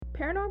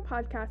Paranorm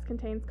podcast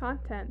contains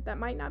content that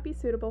might not be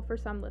suitable for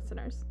some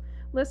listeners.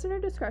 Listener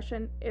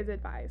discretion is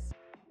advised.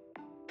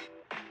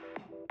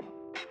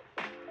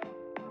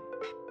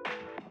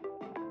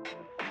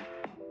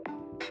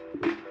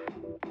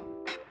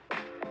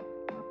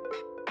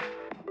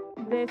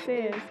 This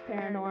is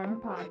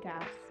Paranorm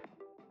Podcast.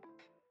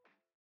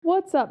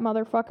 What's up,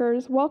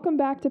 motherfuckers? Welcome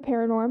back to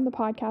Paranorm, the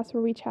podcast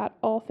where we chat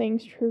all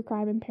things true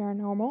crime and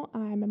paranormal.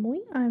 I'm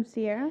Emily. I'm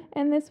Sierra.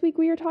 And this week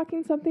we are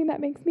talking something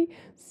that makes me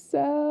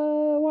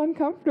so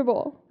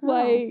uncomfortable.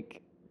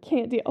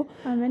 Can't deal.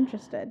 I'm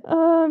interested.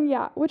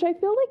 Yeah, which I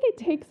feel like it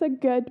takes a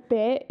good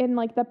bit in,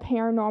 like, the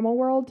paranormal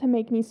world to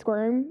make me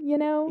squirm, you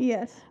know?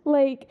 Yes.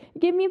 Like,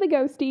 give me the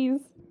ghosties,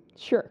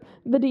 sure.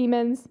 The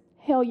demons,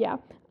 hell yeah.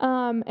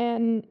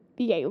 And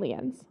the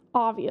aliens,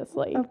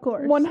 obviously. Of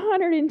course.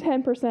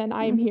 110%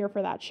 I am here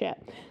for that shit.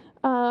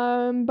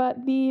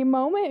 But the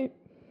moment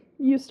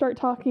you start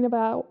talking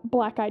about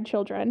black-eyed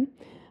children,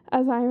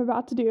 as I am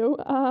about to do,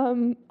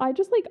 I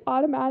just, like,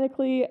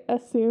 automatically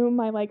assume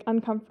my, like,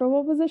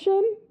 uncomfortable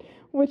position,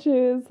 which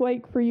is,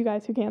 like, for you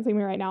guys who can't see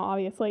me right now,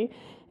 obviously,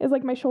 is,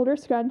 like, my shoulder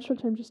scrunch,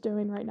 which I'm just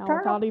doing right now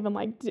without even,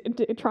 like,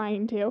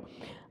 trying to,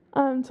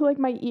 like,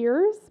 my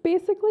ears,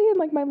 basically, and,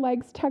 like, my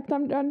legs tucked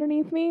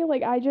underneath me.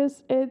 Like,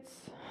 it's...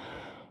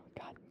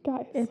 God,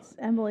 guys. It's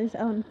Emily's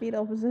own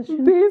fetal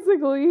position.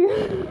 Basically.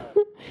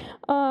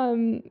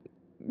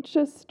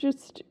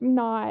 Just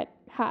not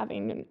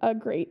having a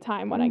great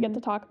time when I get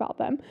to talk about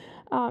them.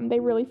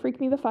 They really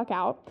freak me the fuck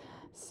out.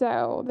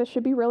 So this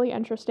should be really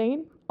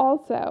interesting.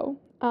 Also,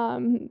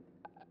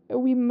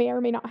 we may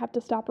or may not have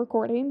to stop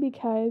recording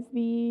because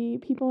the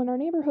people in our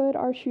neighborhood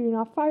are shooting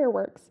off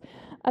fireworks.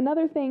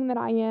 Another thing that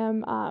I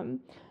am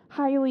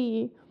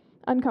highly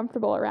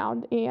uncomfortable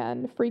around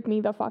and freak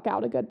me the fuck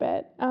out a good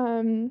bit.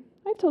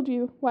 I've told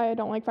you why I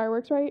don't like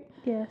fireworks, right?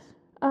 Yes.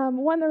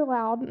 One, they're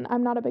loud, and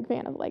I'm not a big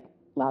fan of, like,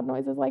 loud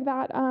noises like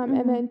that.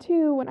 And then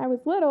two, when I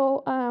was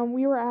little,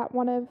 we were at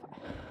one of,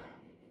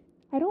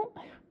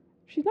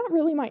 she's not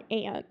really my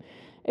aunt.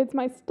 It's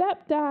my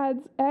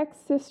stepdad's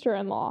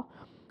ex-sister-in-law.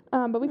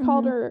 But we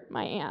called her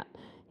my aunt.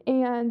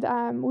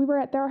 And we were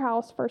at their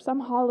house for some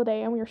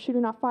holiday, and we were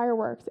shooting off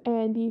fireworks,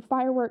 and the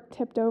firework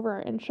tipped over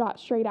and shot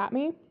straight at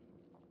me.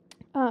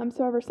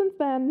 So ever since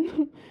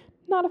then,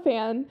 not a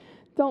fan.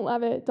 Don't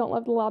love it. Don't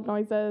love the loud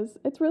noises.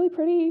 It's really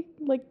pretty,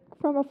 like,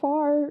 from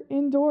afar,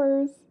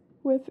 indoors,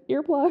 with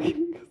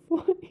earplugs.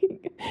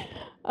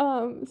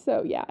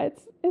 So yeah,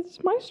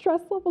 it's my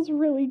stress level's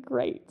really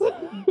great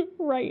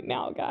right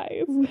now,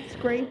 guys. It's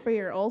great for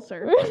your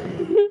ulcer.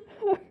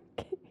 Okay,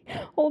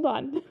 hold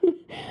on.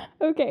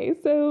 Okay,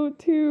 so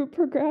to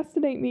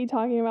procrastinate me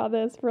talking about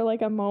this for,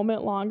 like, a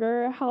moment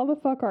longer, how the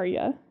fuck are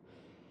you?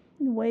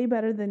 Way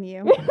better than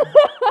you.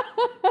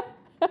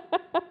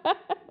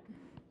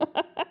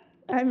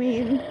 I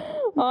mean,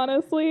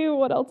 honestly,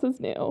 what else is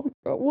new?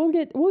 We'll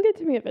get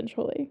to me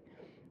eventually.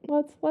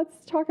 Let's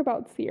talk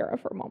about Sierra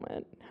for a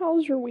moment.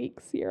 How's your week,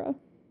 Sierra?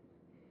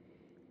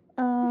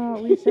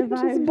 We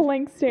survived. Just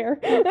blank stare.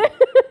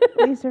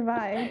 We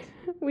survived.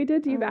 We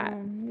did do that.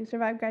 We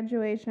survived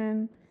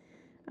graduation.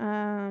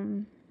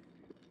 And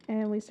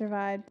we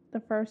survived the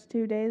first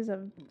 2 days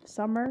of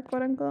summer,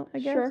 quote unquote, I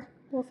guess. Sure,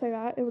 we'll say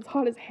that. It was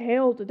hot as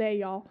hell today,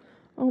 y'all.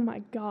 Oh my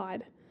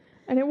God.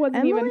 And it wasn't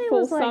Emily even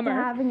full was, like, summer.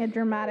 having a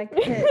dramatic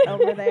pit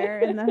over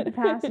there in the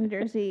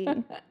passenger seat.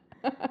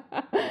 I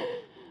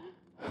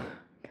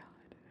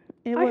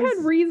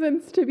had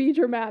reasons to be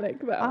dramatic,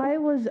 though. I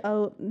was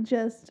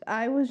just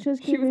She was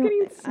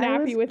getting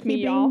snappy with me,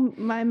 y'all.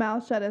 My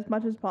mouth shut as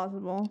much as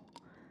possible.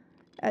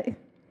 I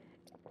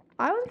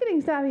was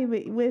getting snappy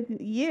with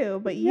you,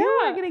 but you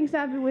were getting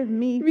snappy with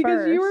me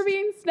because first. You were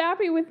being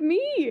snappy with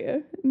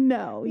me.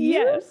 No,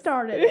 you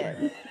started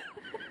it.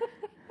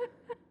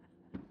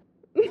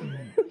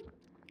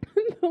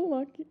 The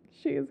look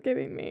she is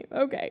giving me.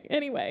 Okay,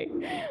 anyway,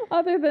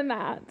 other than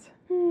that,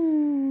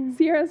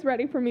 Sierra's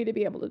ready for me to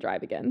be able to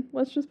drive again.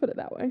 Let's just put it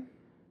that way.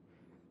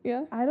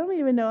 Yeah? I don't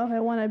even know if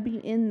I want to be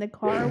in the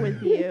car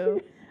with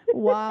you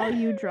while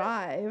you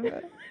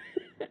drive.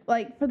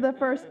 Like, for the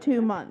first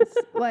 2 months.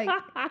 Like,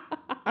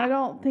 I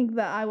don't think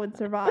that I would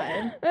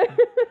survive.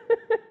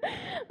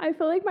 I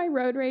feel like my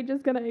road rage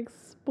is going to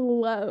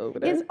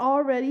explode. It's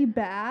already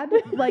bad.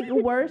 Like,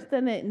 worse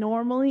than it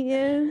normally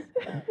is.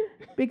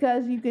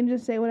 Because you can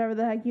just say whatever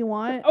the heck you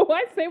want. Oh,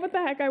 I say what the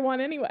heck I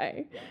want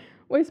anyway.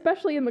 Well,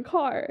 especially in the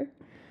car.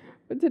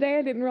 But today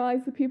I didn't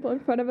realize the people in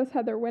front of us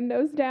had their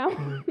windows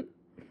down.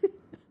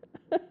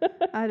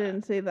 I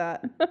didn't see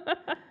that.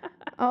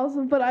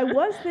 Also, but I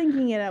was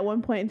thinking it at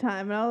one point in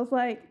time, and I was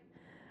like,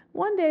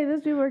 one day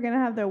these people are going to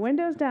have their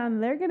windows down,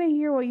 and they're going to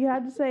hear what you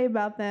had to say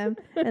about them,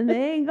 and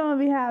they ain't going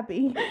to be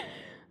happy.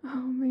 Oh,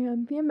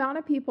 man. The amount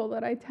of people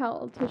that I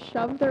tell to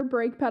shove their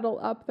brake pedal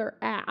up their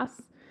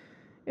ass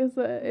is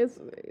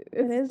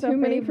It is too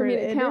many for me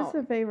to count. It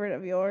is a favorite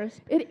of yours.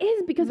 It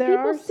is because There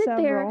people are sit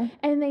there several.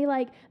 and they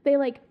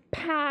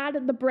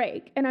pad the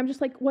brake, and I'm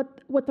just like, what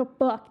the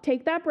fuck?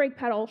 Take that brake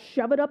pedal,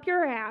 shove it up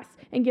your ass,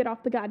 and get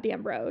off the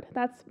goddamn road.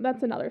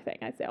 That's another thing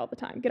I say all the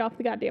time. Get off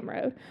the goddamn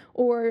road.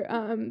 Or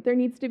there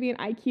needs to be an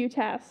IQ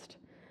test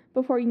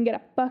before you can get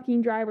a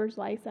fucking driver's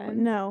license.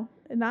 No,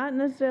 not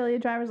necessarily a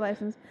driver's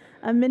license.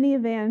 A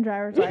minivan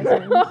driver's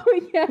license.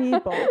 Oh yeah.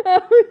 People.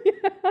 Oh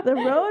yeah. The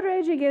road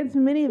rage against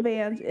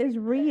minivans is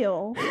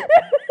real.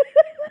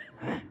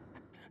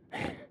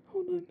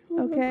 Hold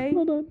Okay.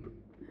 Hold on.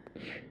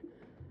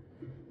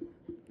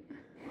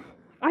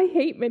 I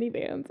hate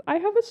minivans. I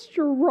have a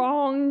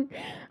strong.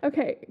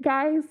 Okay,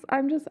 guys,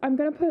 I'm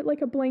gonna put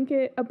like a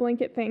blanket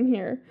thing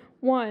here.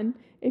 One,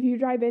 if you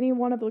drive any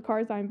one of the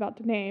cars I'm about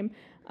to name,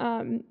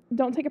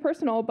 don't take it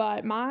personal,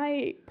 but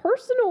my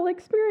personal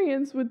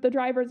experience with the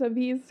drivers of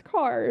these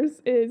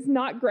cars is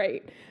not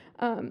great.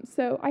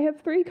 So I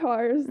have 3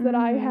 cars that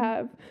I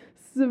have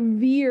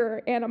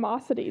severe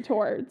animosity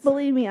towards.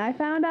 Believe me, I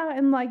found out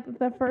in like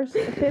the first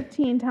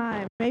 15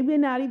 times, maybe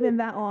not even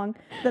that long,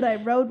 that I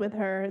rode with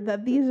her,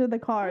 that these are the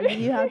cars that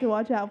you have to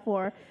watch out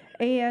for.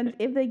 And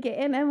if they get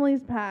in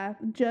Emily's path,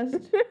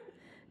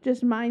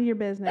 just mind your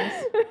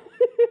business.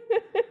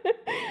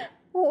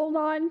 Hold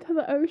on to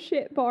the oh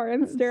shit bar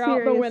and stare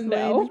out the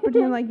window. Just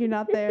pretend like you're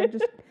not there.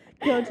 Just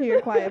go to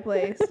your quiet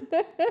place.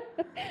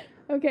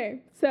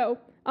 Okay, so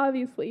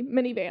obviously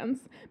minivans.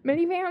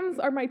 Minivans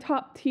are my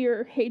top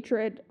tier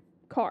hatred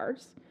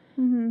cars.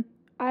 Mm-hmm.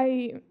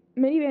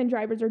 Minivan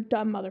drivers are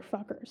dumb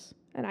motherfuckers,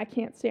 and I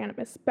can't stand them,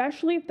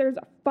 especially if there's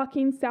a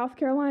fucking South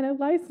Carolina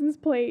license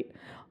plate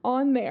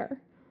on there.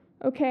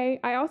 Okay,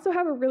 I also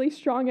have a really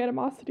strong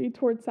animosity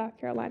towards South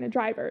Carolina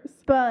drivers.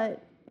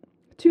 But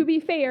To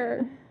be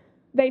fair,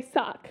 they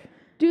suck.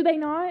 Do they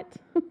not?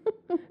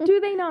 Do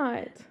they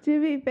not?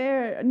 to be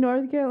fair,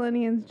 North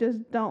Carolinians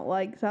just don't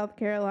like South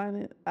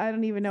Carolina. I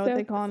don't even know what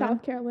they call them.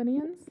 South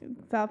Carolinians?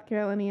 South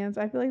Carolinians.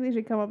 I feel like they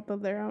should come up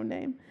with their own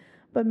name.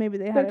 But maybe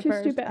they They're had it too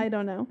first. stupid. I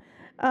don't know.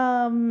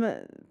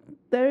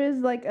 There is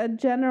like a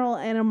general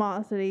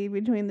animosity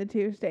between the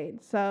two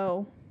states.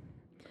 So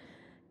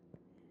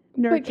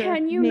nurture, But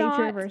can you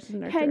nature versus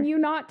nurture. Can you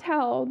not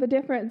tell the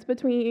difference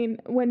between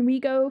when we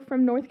go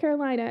from North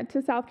Carolina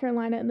to South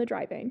Carolina in the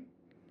driving?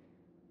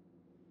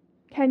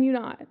 Can you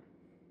not?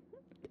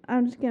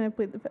 I'm just gonna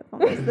plead the fifth on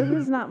this. This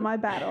is not my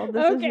battle.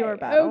 This is your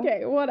battle.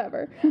 Okay,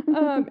 whatever.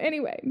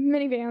 Anyway,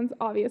 minivans,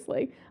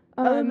 obviously.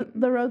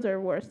 The roads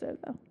are worse there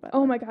though.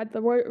 Oh my God, the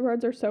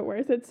roads are so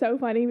worse. It's so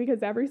funny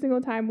because every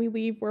single time we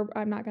leave,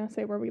 I'm not going to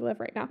say where we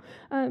live right now.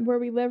 Where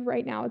we live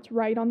right now, it's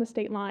right on the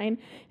state line.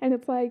 And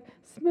it's like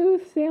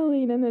smooth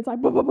sailing. And it's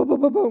like boom, boom, boom,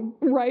 boom, boom, boom,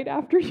 right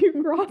after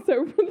you cross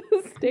over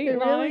the state It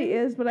line. really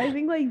is, but I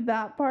think like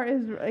that part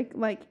is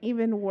like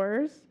even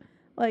worse.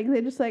 Like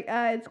they just like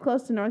it's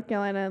close to North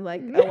Carolina.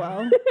 Like oh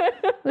well,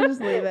 we'll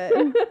just leave it.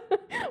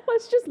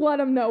 Let's just let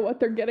them know what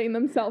they're getting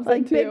themselves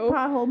Like into. big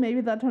pothole,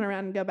 maybe they'll turn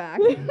around and go back.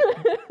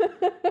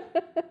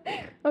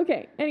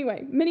 Okay.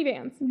 Anyway,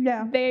 minivans.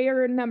 Yeah. They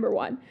are number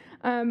 1.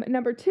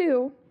 Number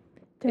 2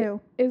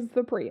 is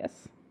the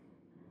Prius.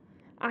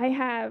 I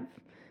have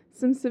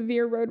some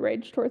severe road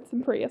rage towards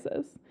some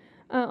Priuses.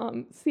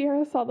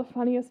 Sierra saw the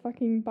funniest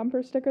fucking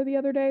bumper sticker the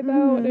other day,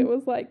 though, and it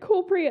was like,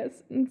 cool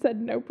Prius, and said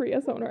no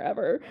Prius owner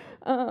ever.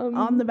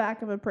 On the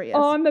back of a Prius.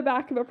 On the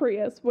back of a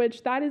Prius,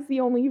 which that is the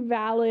only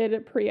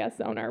valid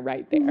Prius owner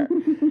right there.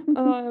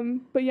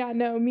 But yeah,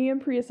 no, me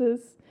and Priuses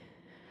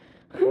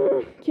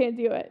can't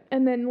do it.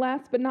 And then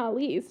last but not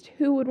least,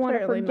 who would want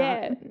to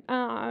forget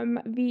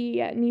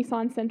the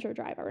Nissan Sentra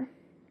driver?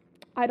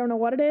 I don't know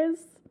what it is,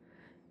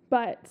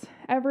 but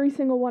every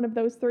single one of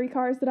those 3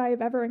 cars that I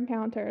have ever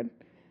encountered,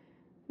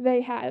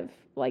 they have,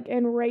 like,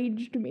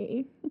 enraged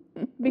me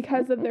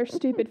because of their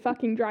stupid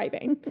fucking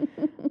driving.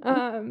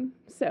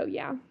 So,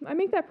 yeah, I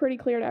make that pretty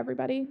clear to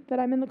everybody that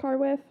I'm in the car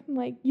with.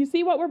 Like, you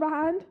see what we're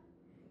behind?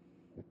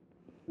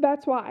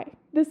 That's why.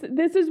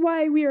 This is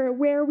why we are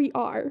where we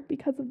are,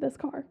 because of this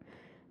car.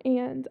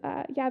 And,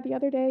 yeah, the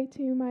other day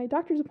to my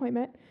doctor's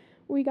appointment,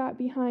 we got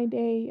behind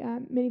a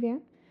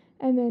minivan,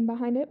 and then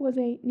behind it was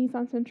a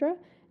Nissan Sentra,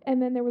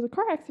 and then there was a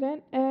car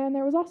accident, and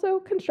there was also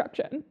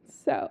construction.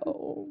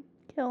 So...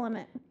 Killing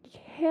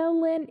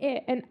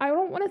it. And I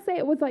don't want to say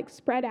it was like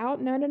spread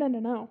out. No.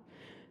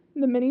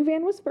 The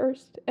minivan was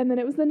first, and then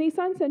it was the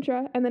Nissan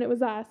Sentra, and then it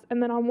was us.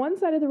 And then on one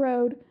side of the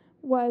road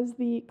was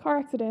the car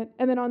accident,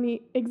 and then on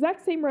the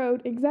exact same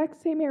road,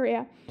 exact same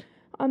area,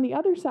 on the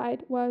other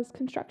side was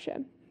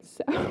construction.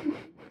 So.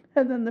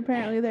 And then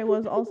apparently there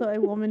was also a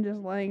woman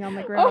just laying on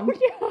the ground.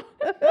 Oh,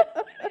 yeah.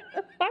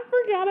 I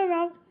forgot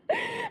about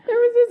there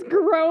was this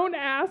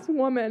grown-ass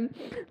woman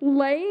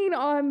laying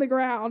on the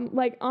ground,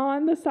 like,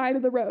 on the side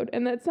of the road.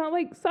 And that's not,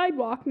 like,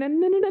 sidewalk.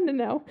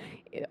 No.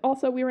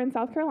 Also, we were in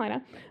South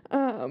Carolina.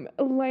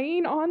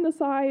 Laying on the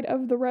side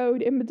of the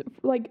road,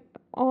 like,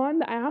 on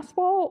the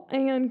asphalt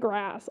and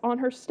grass, on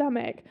her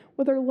stomach,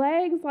 with her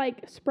legs,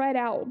 like, spread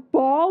out,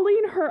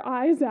 bawling her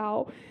eyes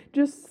out,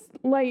 just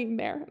laying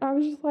there. And I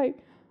was just like,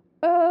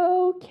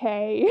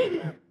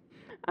 okay,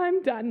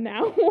 I'm done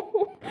now.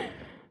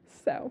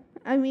 So,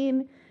 I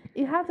mean,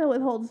 you have to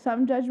withhold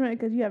some judgment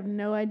because you have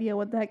no idea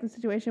what the heck the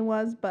situation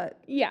was, but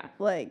yeah,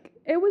 like,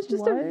 it was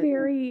just a what?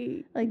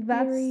 very, like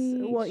that's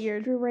very what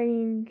you're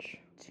strange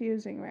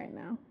choosing right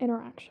now.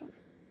 interaction.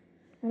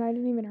 And I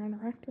didn't even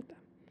interact with them.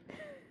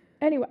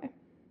 Anyway,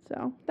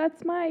 So,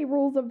 that's my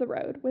rules of the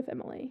road with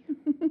Emily.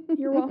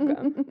 You're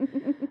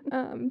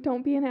welcome.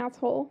 Don't be an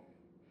asshole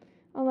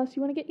unless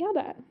you want to get yelled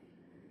at.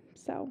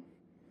 So,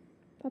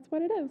 that's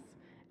what it is.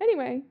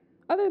 Anyway,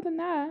 other than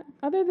that,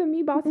 other than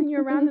me bossing you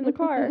around in the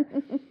car,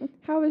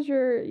 how was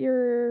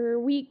your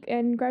week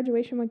and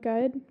graduation went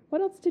good?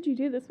 What else did you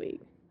do this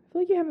week? I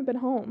feel like you haven't been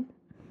home.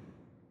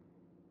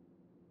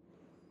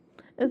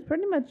 It's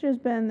pretty much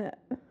just been.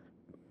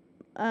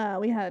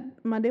 We had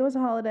Monday was a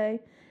holiday,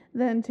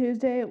 then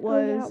Tuesday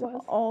was, it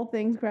was. all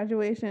things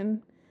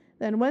graduation,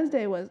 then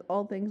Wednesday was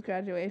all things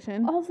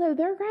graduation. Also,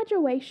 their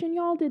graduation,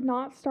 y'all, did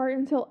not start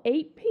until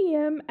 8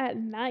 p.m. at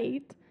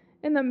night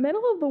in the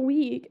middle of the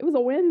week. It was a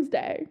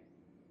Wednesday.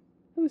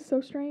 It was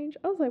so strange.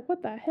 I was like,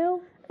 what the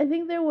hell? I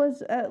think there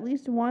was at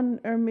least one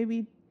or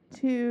maybe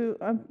two,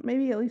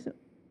 maybe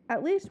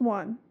at least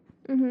one,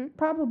 Mm-hmm.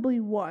 probably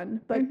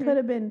one, but Mhm. could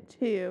have been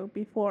two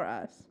before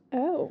us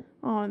Oh.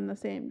 on the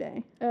same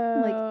day,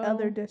 Oh. like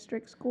other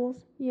district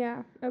schools.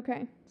 Yeah,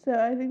 okay. So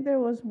I think there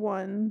was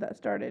one that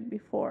started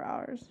before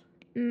ours,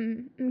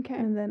 Okay.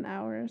 and then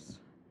ours.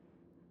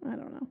 I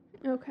don't know.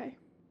 Okay.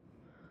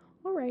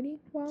 Alrighty.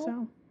 Well,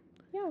 So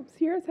yeah,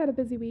 Sierra's had a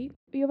busy week.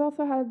 You've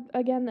also had,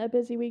 again, a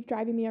busy week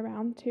driving me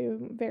around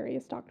to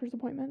various doctor's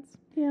appointments.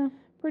 yeah.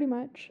 Pretty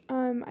much.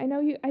 I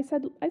know I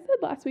said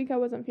last week I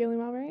wasn't feeling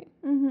well, right?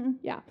 Mhm.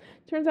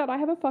 Turns out I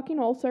have a fucking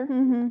ulcer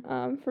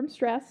Mhm. from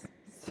stress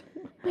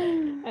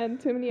and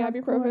too many Of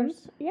ibuprofens.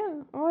 course.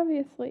 Yeah,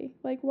 obviously.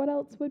 Like, what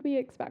else would we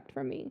expect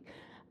from me?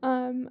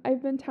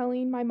 I've been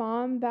telling my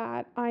mom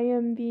that I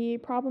am the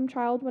problem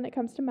child when it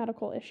comes to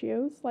medical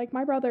issues. Like,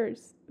 my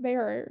brothers, they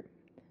are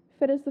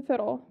fit as the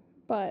fiddle,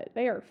 but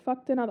they are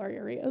fucked in other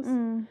areas.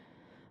 Mm.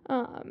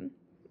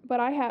 But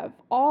I have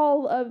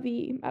all of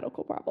the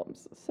medical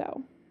problems,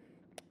 so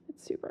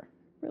it's super,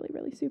 really,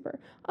 really super.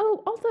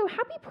 Oh, also,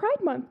 happy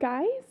Pride Month,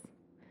 guys.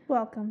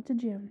 Welcome to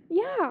June.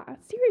 Yeah,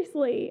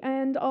 seriously.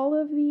 And all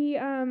of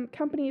the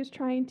companies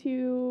trying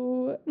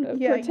to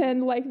Yeah.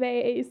 pretend like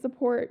they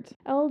support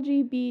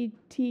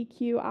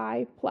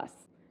LGBTQI+.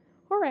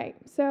 All right,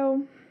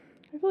 so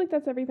I feel like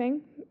that's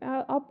everything.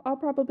 I'll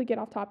probably get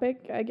off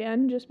topic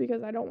again just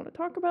because I don't want to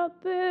talk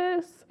about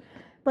this.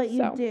 But you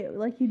So. do.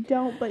 Like you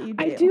don't, but you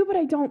do. I do, but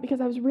I don't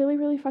because I was really,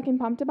 really fucking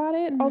pumped about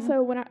it. Mhm.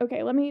 Also,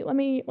 let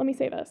me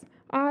say this.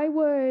 I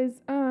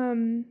was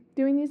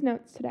doing these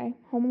notes today,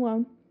 home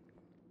alone,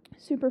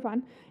 super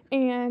fun,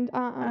 and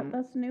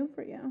That's new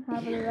for you.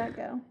 How did that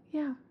go?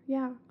 yeah.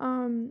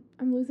 I'm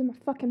losing my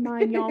fucking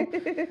mind, y'all.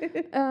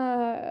 If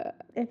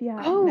you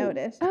haven't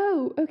noticed.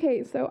 Oh,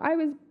 okay. So I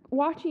was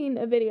watching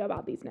a video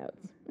about these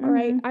notes. All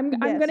right, I'm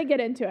Yes. gonna get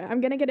into it. I'm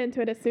gonna get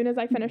into it as soon as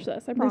I finish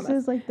this. I promise.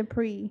 This is like the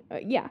pre.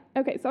 Yeah.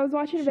 Okay. So I was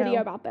watching a video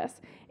Show. about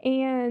this,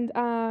 and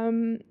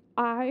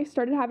I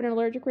started having an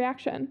allergic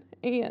reaction,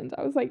 and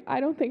I was like, I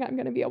don't think I'm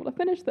gonna be able to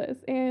finish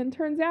this. And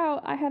turns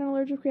out I had an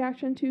allergic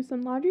reaction to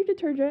some laundry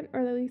detergent,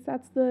 or at least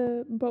that's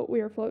the boat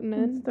we were floating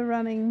in. It's the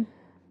running.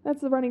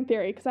 That's the running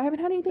theory, because I haven't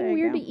had anything There you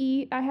weird go. to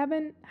eat. I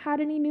haven't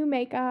had any new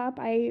makeup.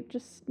 I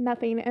just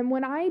nothing. And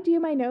when I do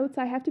my notes,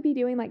 I have to be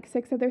doing like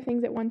 6 other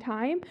things at one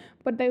time.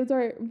 But those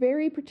are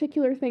very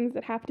particular things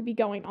that have to be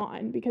going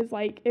on, because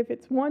like if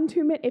it's 1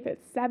 2 minutes, if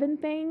it's 7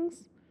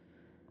 things,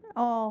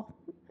 All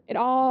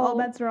all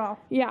bets are off.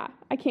 yeah,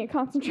 I can't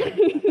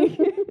concentrate.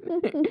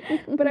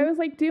 But I was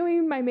like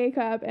doing my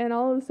makeup, and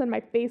all of a sudden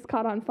my face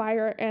caught on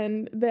fire,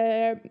 and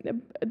the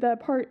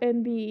part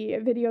in the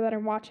video that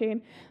I'm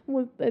watching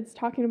it's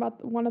talking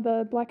about one of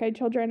the black-eyed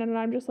children, and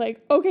I'm just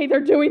like, okay, they're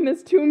doing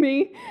this to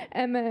me.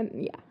 And then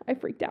yeah, I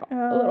freaked out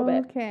a little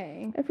bit.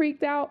 Okay. I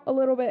freaked out a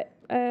little bit,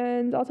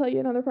 and I'll tell you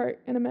another part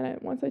in a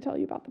minute once I tell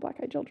you about the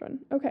black-eyed children.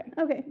 Okay,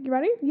 Okay. you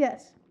ready?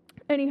 Yes.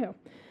 Anywho,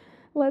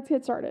 let's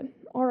get started.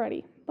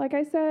 Alrighty. Like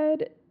I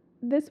said,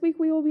 this week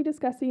we will be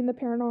discussing the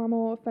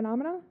paranormal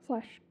phenomena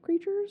 /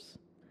 creatures.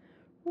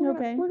 We're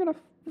gonna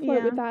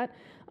float with that.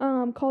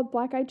 Called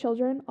black-eyed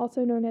children,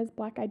 also known as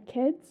black-eyed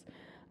kids.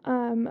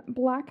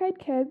 Black-eyed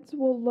kids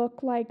will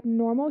look like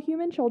normal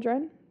human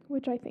children,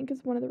 which I think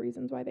is one of the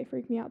reasons why they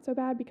freak me out so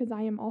bad, because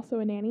I am also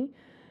a nanny,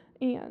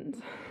 and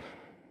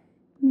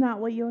Not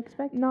what you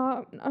expect.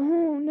 oh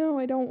no,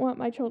 I don't want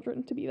my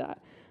children to be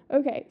that.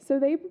 Okay, so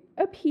they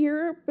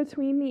appear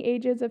between the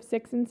ages of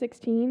 6 and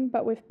 16,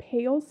 but with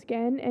pale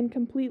skin and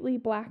completely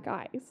black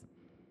eyes.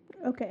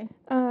 Okay.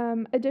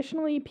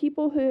 Additionally,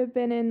 people who have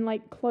been in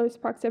like close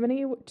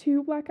proximity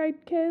to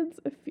black-eyed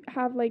kids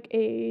have like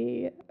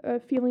a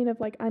feeling of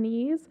like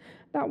unease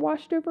that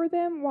washed over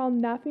them, while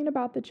nothing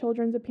about the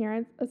children's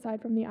appearance,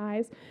 aside from the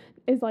eyes,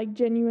 is like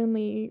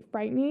genuinely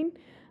frightening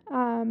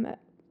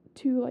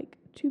to like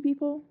two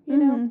people, you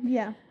know?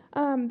 Yeah.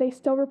 They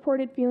still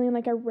reported feeling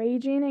like a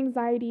raging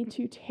anxiety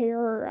to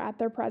terror at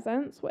their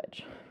presence,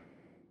 which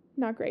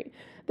not great.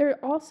 There are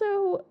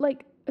also,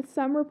 like,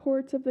 some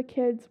reports of the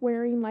kids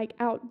wearing, like,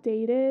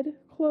 outdated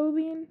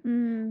clothing,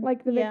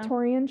 like the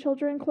Victorian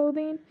children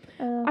clothing.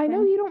 I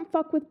know you don't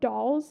fuck with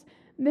dolls.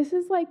 This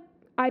is, like,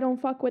 I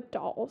don't fuck with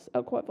dolls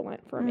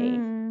equivalent for me,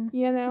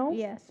 you know?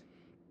 Yes.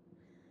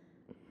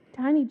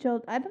 Tiny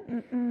children. I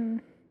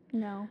don't.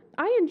 No.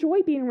 I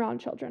enjoy being around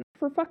children.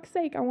 For fuck's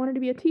sake, I wanted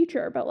to be a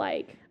teacher, but,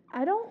 like,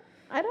 I don't.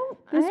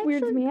 This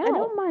weirds me out. I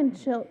don't mind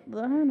children.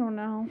 I don't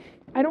know.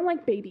 I don't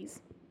like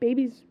babies.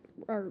 Babies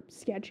are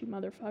sketchy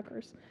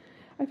motherfuckers.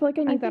 I feel like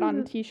I need that on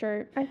a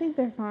t-shirt. I think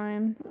they're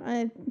fine.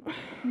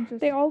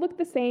 They all look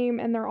the same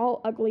and they're all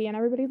ugly and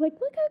everybody's like,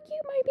 look how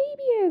cute my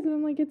baby is. And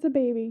I'm like, it's a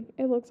baby.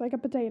 It looks like a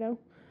potato.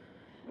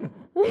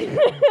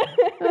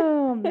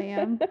 Oh,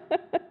 man.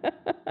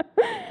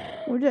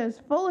 We're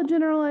just full of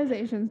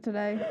generalizations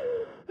today.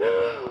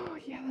 Oh,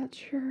 yeah, that's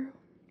true.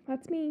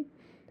 That's me.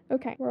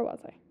 Okay, where was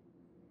I?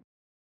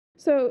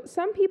 So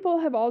some people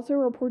have also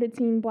reported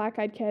seeing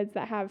black-eyed kids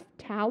that have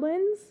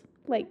talons,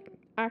 like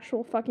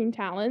actual fucking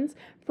talons,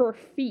 for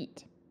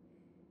feet.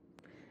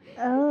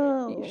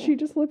 Oh. She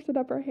just lifted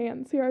up her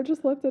hand. Sierra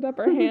just lifted up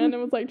her hand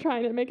and was like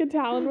trying to make a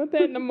talon with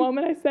it. And the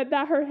moment I said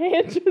that, her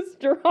hand just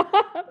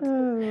dropped.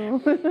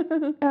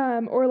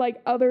 Oh. Or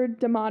like other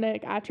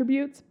demonic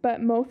attributes,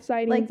 but most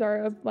sightings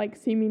are of like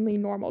seemingly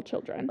normal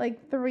children.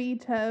 Like 3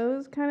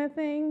 toes kind of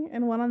thing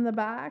and one on the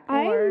back?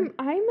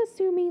 I'm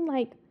assuming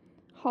like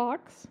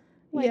hawks.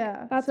 Like,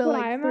 yeah. That's so what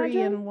like I imagine.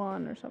 3 and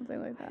 1 or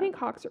something like that. I think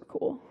hawks are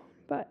cool.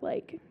 But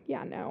like,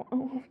 yeah, no.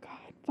 Oh God.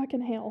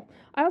 Fucking hell.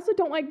 I also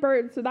don't like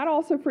birds, so that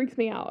also freaks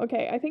me out.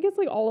 Okay, I think it's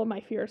like all of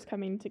my fears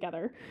coming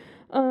together.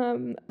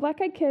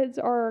 Black-eyed kids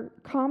are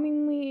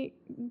commonly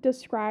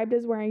described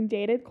as wearing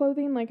dated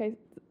clothing. Like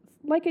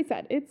I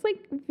said, it's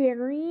like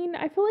varying.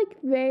 I feel like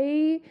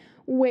they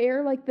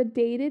wear like the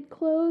dated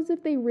clothes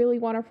if they really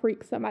want to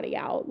freak somebody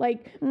out.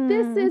 Like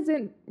this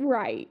isn't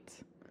right.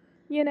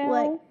 You know?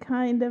 Like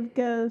kind of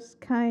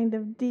ghost, kind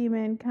of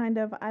demon, kind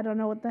of I don't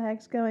know what the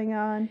heck's going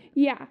on.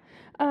 Yeah.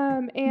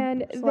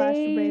 And Slash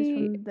they raised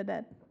from the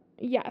dead.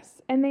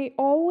 Yes, and they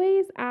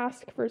always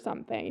ask for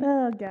something.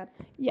 Oh God.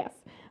 Yes.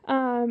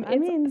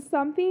 It's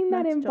something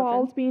that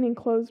involves being in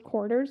closed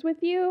quarters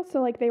with you. So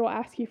like they will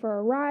ask you for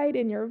a ride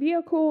in your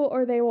vehicle,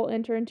 or they will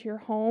enter into your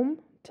home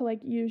to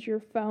like use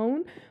your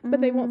phone, but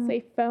they won't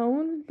say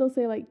phone. They'll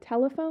say like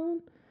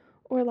telephone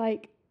or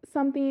like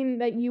something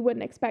that you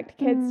wouldn't expect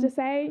kids to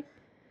say.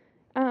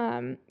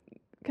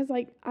 Because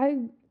like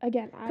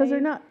because they're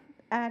not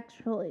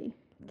actually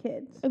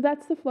kids.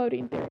 That's the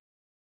floating theory.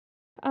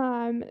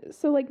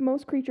 So like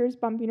most creatures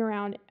bumping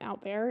around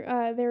out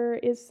there, there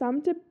is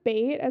some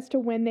debate as to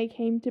when they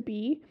came to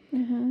be.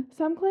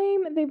 Some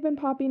claim they've been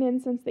popping in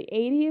since the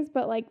 80s,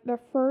 but like the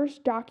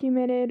first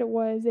documented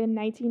was in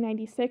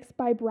 1996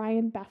 by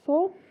Brian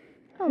Bethel.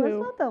 Oh, that's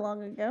not that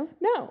long ago.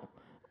 No.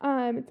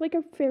 It's like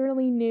a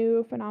fairly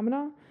new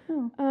phenomena.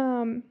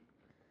 Oh.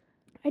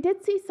 I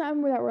did see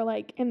some that were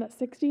like in the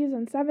 60s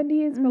and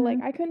 70s, but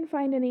like I couldn't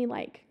find any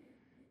like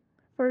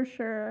for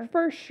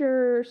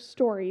sure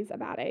stories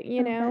about it,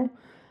 you know?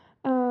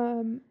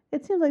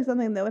 It seems like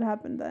something that would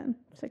happen then,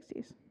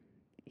 60s.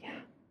 Yeah.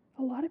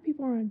 A lot of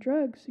people are on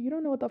drugs, so you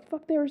don't know what the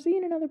fuck they were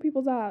seeing in other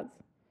people's eyes.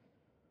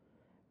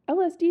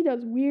 LSD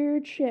does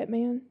weird shit,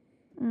 man.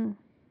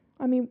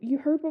 I mean, you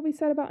heard what we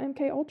said about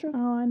MK Ultra?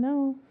 Oh, I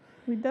know.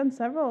 We've done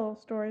several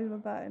stories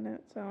with that in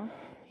it, so.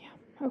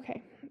 Yeah.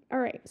 Okay. All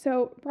right.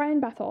 So,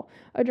 Brian Bethel,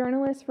 a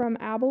journalist from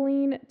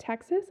Abilene,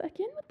 Texas.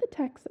 Again with the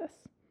Texas.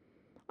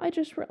 I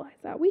just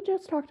realized that. We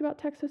just talked about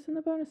Texas in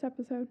the bonus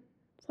episode.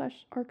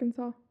 /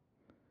 Arkansas.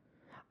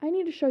 I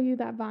need to show you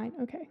that Vine.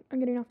 Okay, I'm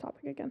getting off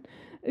topic again.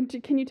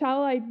 Can you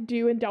tell I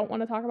do and don't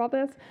want to talk about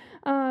this?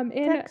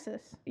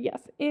 Texas.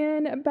 Yes.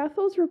 In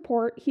Bethel's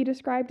report, he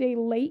described a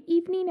late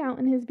evening out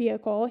in his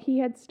vehicle. He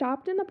had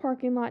stopped in the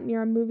parking lot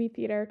near a movie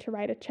theater to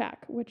write a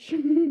check, which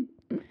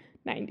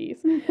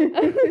 90s.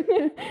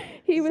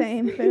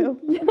 Same, boo.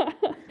 Yeah.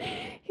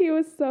 He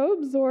was so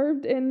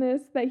absorbed in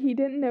this that he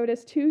didn't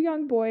notice 2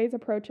 young boys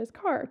approach his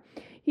car.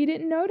 He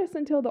didn't notice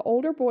until the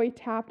older boy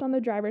tapped on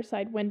the driver's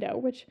side window,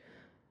 which,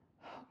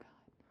 oh God.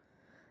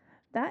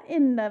 That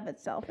in and of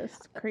itself is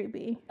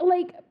creepy.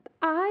 Like,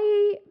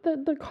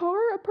 the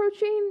car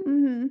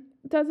approaching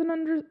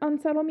doesn't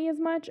unsettle me as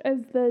much as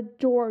the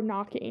door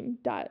knocking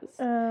does.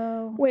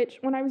 Oh. Which,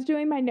 when I was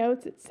doing my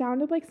notes, it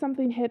sounded like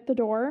something hit the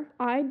door.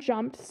 I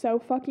jumped so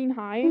fucking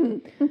high.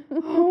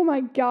 Oh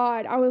my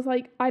God. I was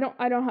like, I don't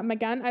have my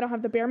gun. I don't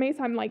have the bear mace.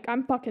 I'm like,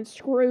 I'm fucking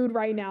screwed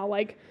right now.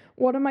 Like,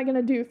 what am I going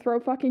to do? Throw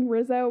fucking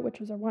Rizzo, which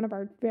was one of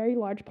our very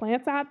large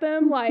plants, at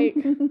them? Like,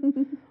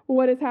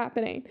 what is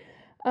happening?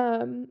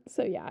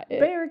 So yeah.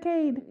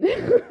 Barricade.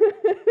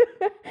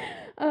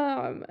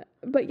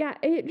 But yeah,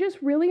 it just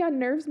really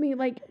unnerves me.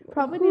 Like,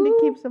 probably need to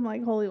keep some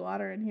like holy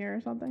water in here or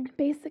something.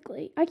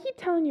 Basically, I keep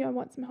telling you I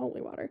want some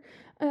holy water.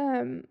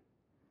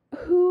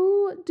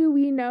 Who do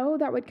we know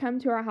that would come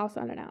to our house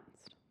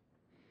unannounced?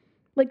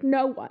 Like,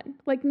 no one.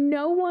 Like,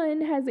 no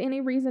one has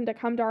any reason to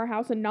come to our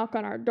house and knock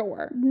on our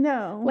door.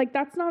 No. Like,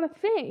 that's not a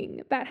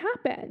thing that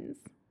happens.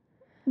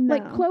 No.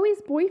 Like,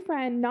 Chloe's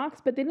boyfriend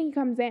knocks, but then he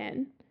comes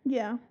in.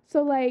 Yeah.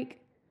 So, like...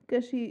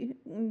 Because she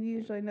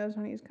usually knows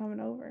when he's coming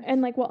over.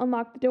 And, like, will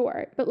unlock the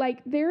door. But, like,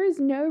 there is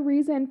no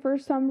reason for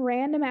some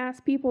random-ass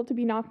people to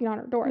be knocking on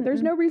our door. Mm-mm.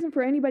 There's no reason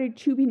for anybody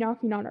to be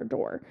knocking on our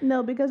door.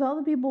 No, because all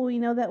the people we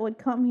know that would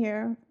come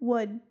here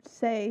would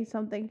say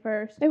something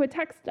first. They would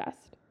text us.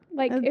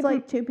 Like, It's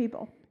like 2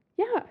 people.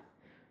 Yeah.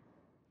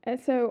 And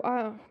so,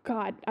 oh,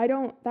 God, that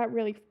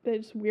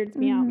just weirds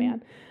me out,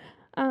 man.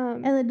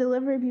 And the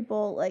delivery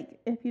people, like,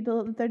 if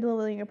they're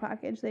delivering a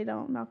package, they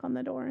don't knock on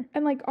the door.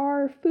 And, like,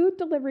 our food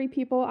delivery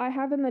people, I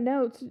have in the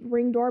notes,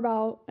 ring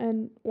doorbell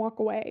and walk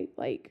away.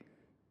 Like,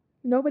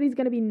 nobody's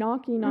going to be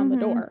knocking on the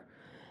door.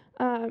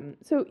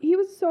 So he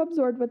was so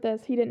absorbed with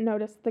this, he didn't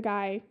notice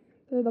the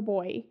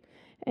boy.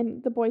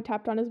 And the boy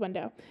tapped on his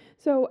window.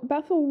 So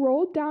Bethel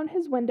rolled down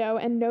his window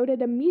and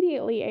noted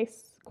immediately a,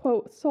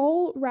 quote,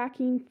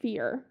 soul-racking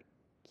fear.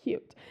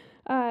 Cute.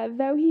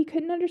 Though he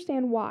couldn't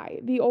understand why.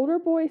 The older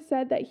boy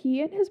said that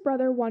he and his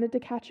brother wanted to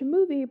catch a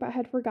movie but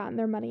had forgotten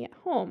their money at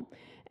home.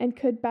 And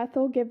could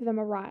Bethel give them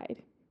a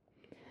ride?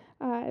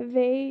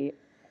 They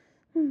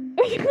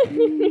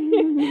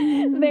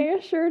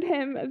assured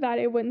him that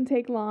it wouldn't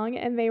take long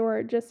and they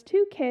were just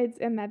 2 kids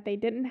and that they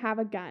didn't have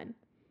a gun.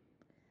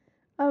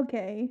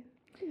 Okay.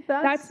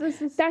 That's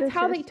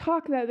how they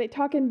talk, though. They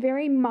talk in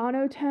very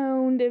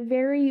monotoned,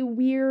 very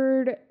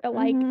weird,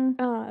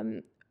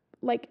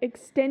 like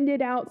extended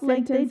out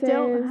sentences. Like they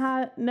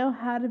don't know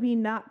how to be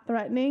not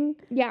threatening.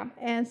 Yeah.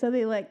 And so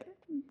they like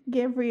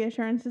give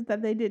reassurances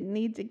that they didn't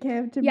need to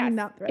give to be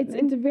not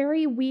threatening. It's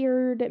very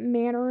weird like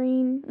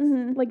mannerisms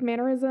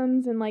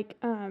and like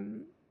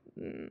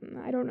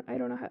I don't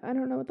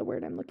know what the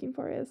word I'm looking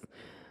for is.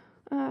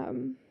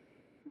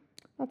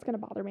 That's gonna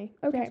bother me.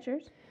 Okay.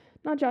 Gestures?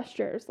 Not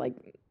gestures,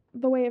 like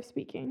the way of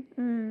speaking.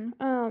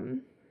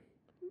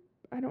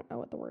 I don't know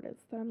what the word is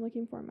that I'm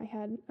looking for in my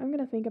head. I'm going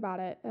to think about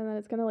it, and then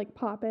it's going to, like,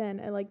 pop in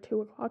at, like, 2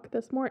 o'clock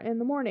in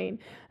the morning,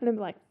 and I'm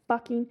like,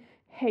 fucking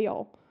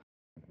hail.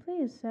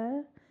 Please,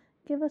 sir,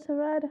 give us a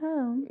ride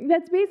home.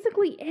 That's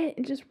basically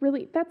it. Just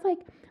really, that's like,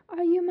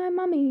 are you my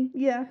mummy?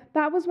 Yeah.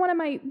 That was one of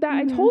my,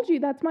 I told you,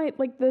 that's my,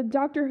 like, the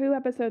Doctor Who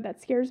episode that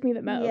scares me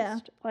the most. Yeah.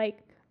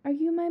 Like, are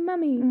you my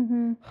mummy?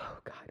 Oh,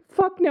 God.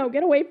 Fuck no,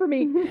 get away from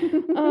me.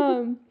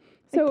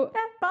 So it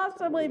can't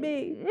possibly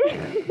be.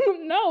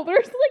 No,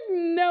 there's like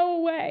no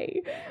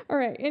way. All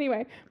right.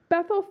 Anyway,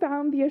 Bethel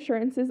found the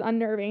assurances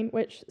unnerving,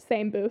 which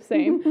same,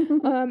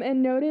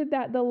 and noted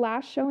that the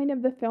last showing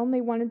of the film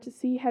they wanted to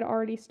see had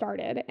already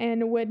started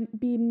and would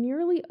be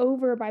nearly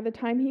over by the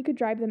time he could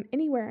drive them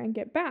anywhere and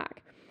get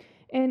back.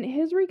 In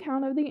his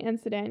recount of the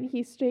incident,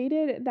 he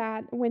stated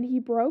that when he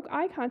broke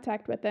eye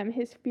contact with them,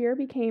 his fear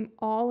became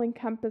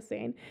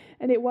all-encompassing,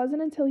 and it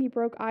wasn't until he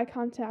broke eye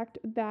contact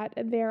that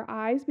their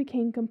eyes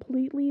became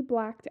completely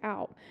blacked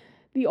out.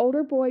 The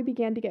older boy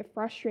began to get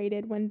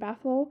frustrated when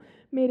Bethel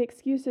made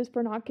excuses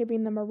for not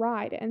giving them a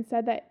ride and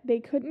said that they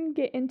couldn't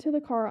get into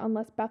the car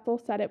unless Bethel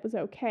said it was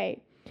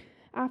okay.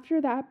 After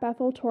that,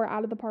 Bethel tore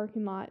out of the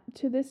parking lot.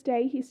 To this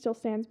day, he still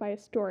stands by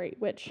his story,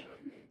 which...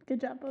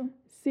 Good job, Bo.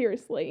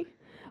 Seriously.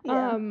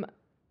 Yeah. Is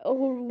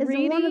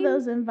it one of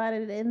those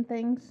invited in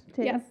things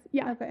too? Yes.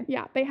 Yeah. Okay.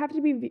 Yeah, they have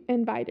to be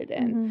invited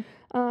in.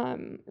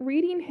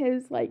 Reading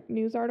his like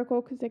news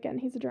article, because again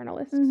he's a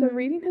journalist, so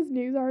reading his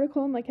news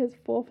article and like his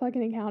full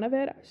fucking account of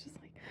it, I was just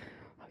like,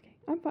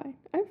 okay, I'm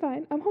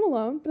fine. I'm home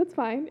alone, but it's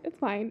fine.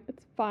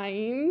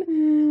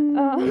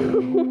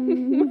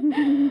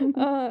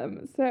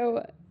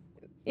 So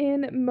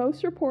in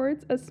most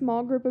reports, a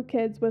small group of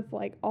kids with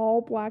like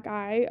all black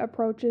eyes?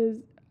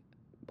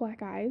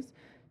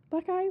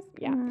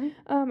 Yeah.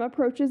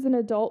 Approaches an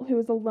adult who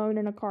is alone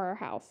in a car or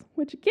house,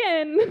 which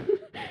again,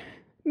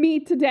 me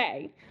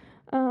today.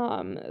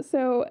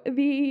 So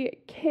the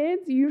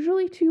kids,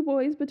 usually 2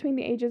 boys between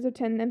the ages of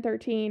 10 and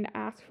 13,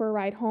 ask for a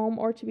ride home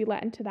or to be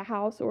let into the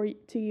house or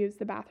to use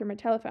the bathroom or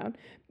telephone.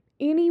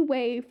 Any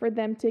way for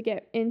them to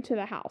get into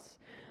the house.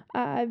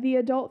 The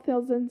adult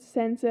feels a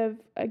sense of,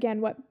 again,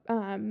 what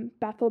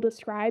Bethel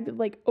described,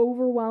 like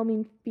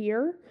overwhelming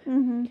fear.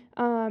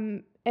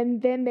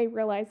 And then they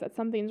realize that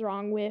something's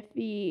wrong with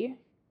the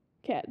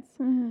kids.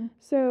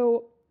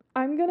 So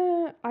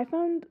I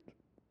found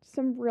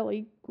some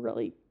really,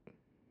 really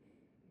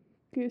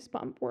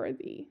goosebump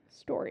worthy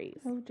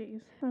stories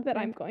that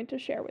I'm going to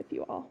share with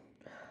you all.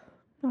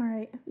 All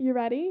right. You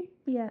ready?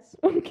 Yes.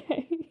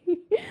 Okay.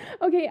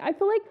 Okay, I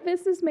feel like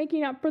this is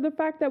making up for the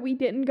fact that we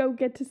didn't go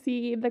get to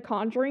see The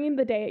Conjuring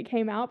the day it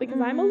came out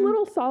because I'm a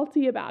little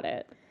salty about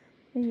it.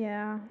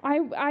 Yeah.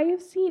 I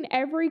have seen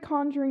every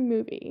Conjuring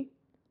movie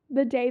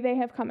the day they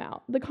have come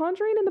out. The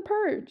Conjuring and The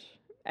Purge.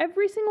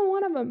 Every single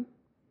one of them.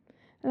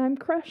 And I'm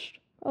crushed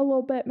a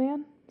little bit,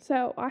 man.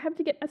 So I have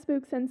to get my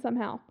spooks in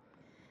somehow.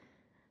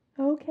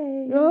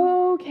 Okay.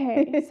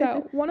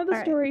 So one of the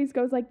stories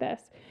goes like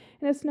this.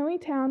 In a snowy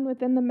town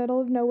within the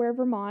middle of nowhere,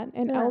 Vermont,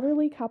 an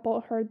elderly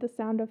couple heard the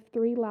sound of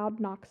 3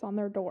 loud knocks on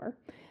their door.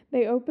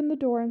 They opened the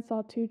door and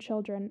saw 2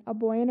 children, a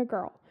boy and a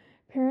girl.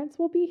 Parents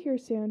will be here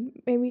soon.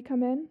 May we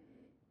come in?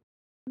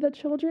 The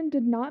children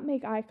did not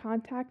make eye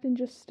contact and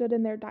just stood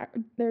in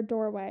their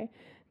doorway.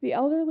 The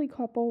elderly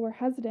couple were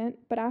hesitant,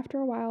 but after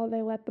a while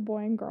they let the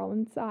boy and girl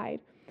inside.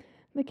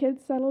 The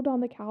kids settled on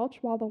the couch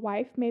while the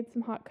wife made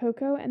some hot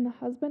cocoa and the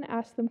husband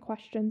asked them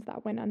questions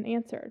that went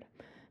unanswered.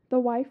 The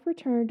wife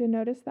returned and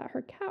noticed that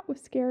her cat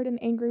was scared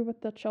and angry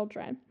with the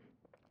children.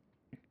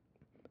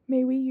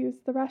 May we use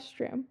the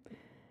restroom?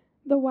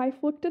 The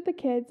wife looked at the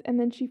kids and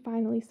then she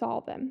finally saw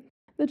them.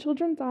 The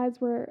children's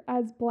eyes were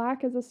as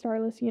black as a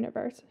starless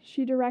universe.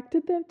 She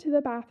directed them to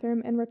the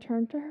bathroom and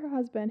returned to her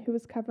husband, who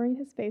was covering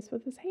his face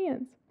with his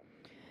hands.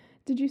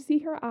 Did you see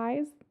her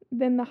eyes?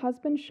 Then the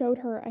husband showed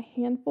her a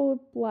handful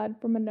of blood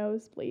from a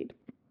nosebleed.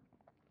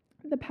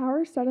 The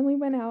power suddenly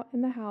went out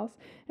in the house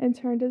and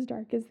turned as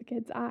dark as the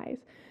kids' eyes.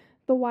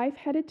 The wife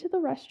headed to the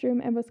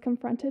restroom and was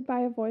confronted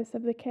by a voice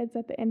of the kids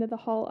at the end of the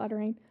hall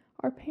uttering,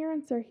 "Our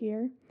parents are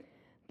here."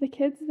 The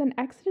kids then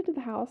exited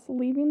the house,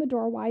 leaving the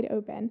door wide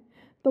open.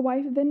 The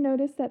wife then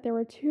noticed that there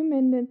were two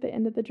men at the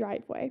end of the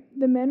driveway.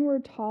 The men were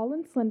tall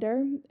and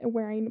slender,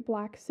 wearing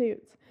black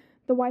suits.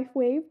 The wife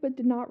waved but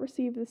did not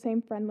receive the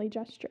same friendly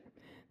gesture.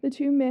 The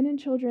two men and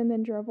children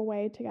then drove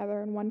away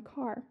together in one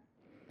car.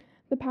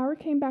 The power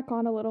came back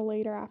on a little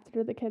later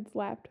after the kids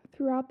left.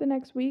 Throughout the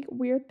next week,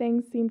 weird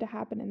things seemed to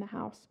happen in the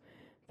house.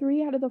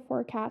 3 out of the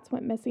 4 cats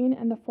went missing,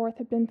 and the 4th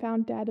had been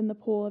found dead in the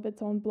pool of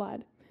its own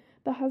blood.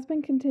 The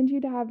husband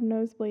continued to have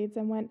nosebleeds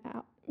and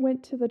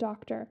went to the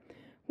doctor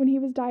when he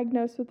was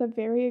diagnosed with a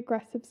very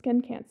aggressive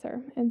skin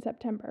cancer in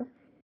September.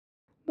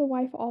 The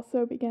wife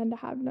also began to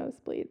have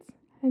nosebleeds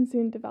and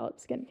soon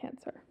developed skin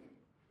cancer.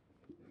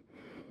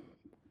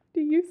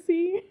 Do you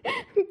see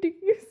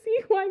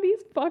why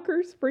these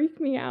fuckers freak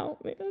me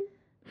out, man?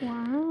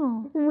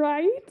 Wow.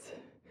 Right?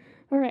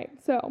 All right,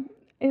 so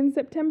in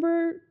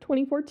September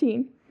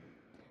 2014,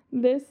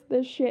 this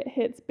shit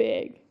hits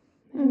big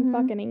in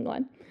fucking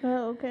England.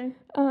 Oh, okay.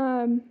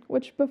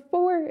 Which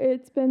before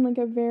it's been like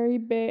a very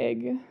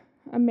big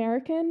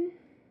American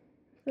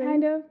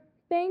kind of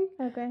thing.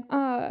 Okay.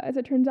 As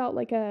it turns out,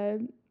 like a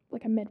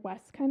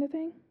Midwest kind of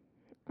thing.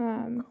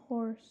 Of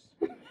course.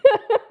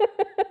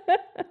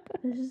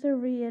 This is a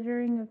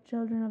reiterating of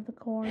Children of the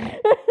Corn.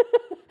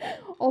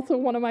 Also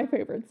one of my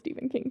favorite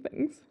Stephen King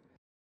things.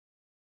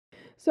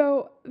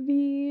 So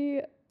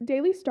the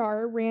Daily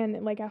Star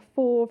ran like a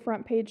full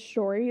front page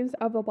stories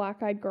of a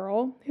black-eyed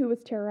girl who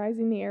was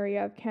terrorizing the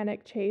area of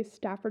Cannock Chase,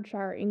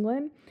 Staffordshire,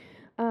 England.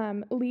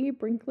 Lee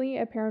Brinkley,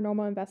 a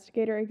paranormal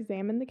investigator,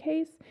 examined the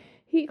case.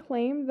 He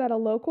claimed that a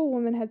local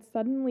woman had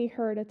suddenly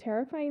heard a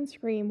terrifying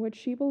scream which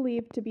she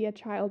believed to be a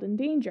child in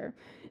danger.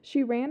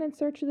 She ran in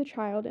search of the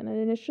child and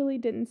initially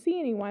didn't see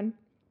anyone.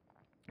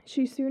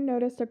 She soon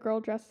noticed a girl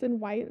dressed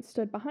in white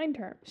stood behind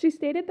her. She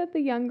stated that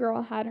the young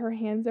girl had her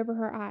hands over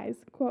her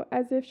eyes, quote,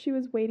 as if she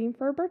was waiting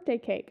for a birthday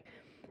cake,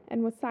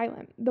 and was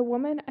silent. The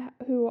woman,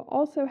 who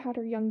also had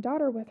her young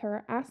daughter with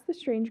her, asked the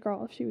strange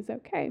girl if she was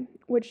okay,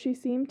 which she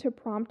seemed to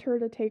prompt her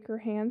to take her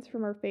hands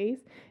from her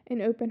face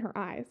and open her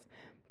eyes.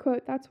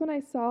 Quote, that's when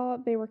I saw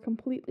they were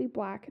completely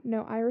black,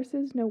 no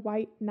irises, no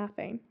white,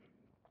 nothing.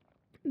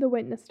 The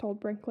witness told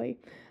Brinkley,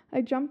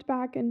 I jumped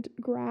back and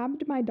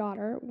grabbed my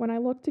daughter. When I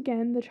looked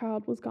again, the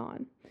child was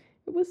gone.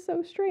 It was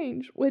so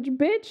strange. Which,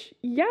 bitch,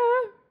 yeah.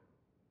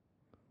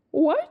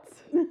 What?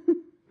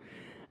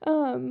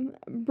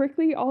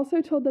 Brinkley also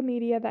told the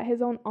media that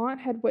his own aunt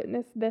had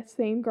witnessed this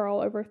same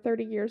girl over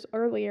 30 years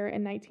earlier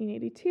in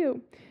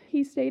 1982.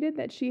 He stated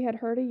that she had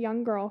heard a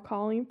young girl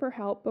calling for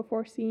help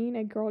before seeing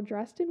a girl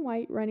dressed in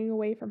white running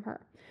away from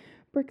her.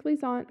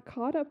 Brinkley's aunt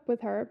caught up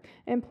with her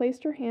and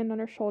placed her hand on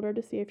her shoulder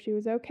to see if she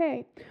was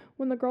okay.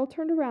 When the girl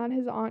turned around,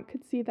 his aunt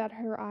could see that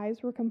her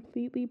eyes were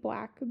completely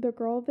black. The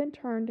girl then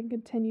turned and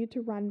continued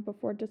to run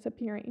before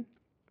disappearing,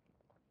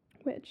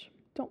 which,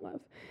 don't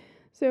love.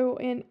 So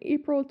in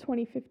April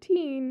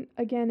 2015,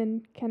 again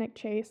in Cannock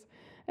Chase,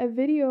 a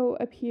video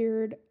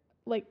appeared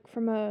like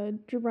from a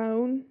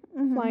drone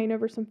flying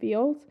over some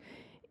fields.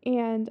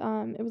 And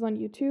it was on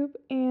YouTube.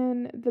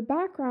 And the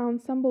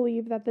background, some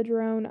believe that the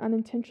drone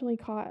unintentionally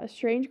caught a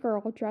strange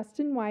girl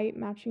dressed in white,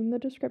 matching the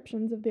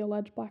descriptions of the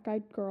alleged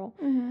black-eyed girl,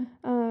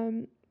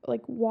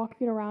 like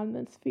walking around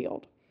this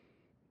field.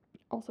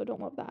 Also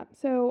don't love that.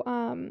 So,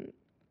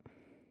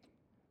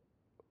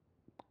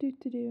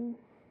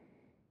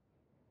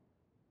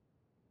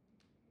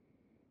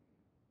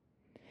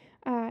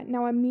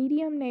 now, a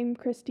medium named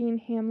Christine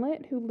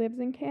Hamlet, who lives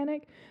in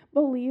Cannock,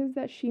 believes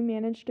that she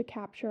managed to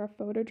capture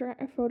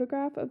a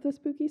photograph of the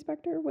spooky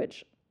specter,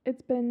 which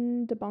it's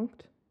been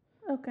debunked.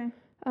 Okay.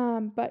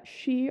 But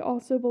she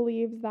also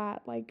believes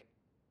that, like,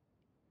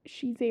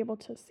 she's able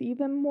to see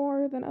them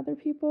more than other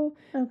people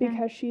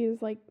because she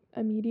is, like,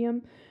 a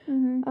medium.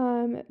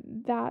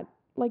 That,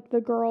 like,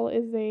 the girl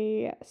is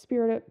a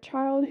spirited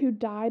child who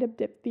died of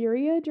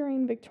diphtheria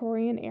during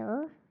Victorian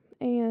era.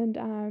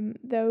 And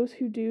those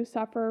who do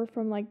suffer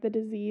from, like, the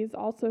disease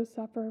also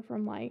suffer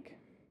from, like,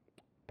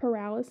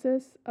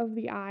 paralysis of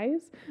the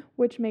eyes,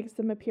 which makes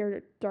them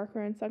appear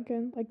darker and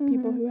sunken, like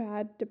people who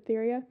had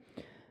diphtheria.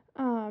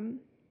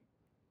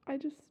 I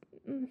just,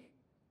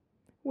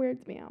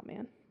 weirds me out,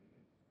 man.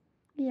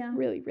 Yeah.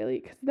 Really, really.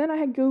 Because then I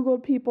had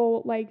Googled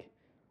people, like,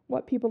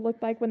 what people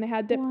looked like when they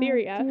had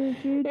diphtheria. Why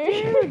did you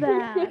do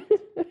that?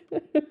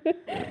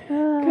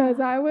 Because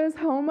I was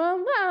home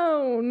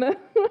alone.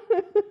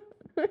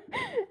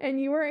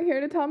 And you weren't here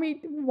to tell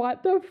me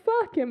what the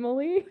fuck,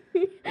 Emily.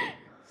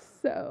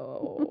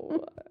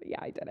 So, yeah,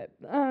 I did it.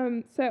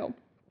 So,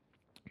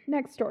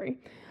 next story.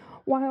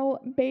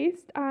 While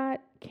based at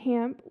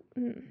Camp...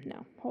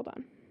 no, hold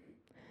on.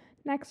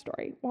 Next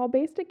story. While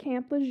based at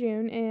Camp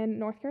Lejeune in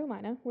North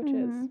Carolina, which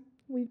is...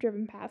 we've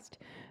driven past,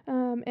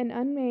 an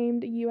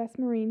unnamed U.S.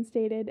 Marine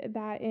stated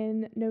that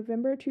in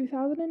November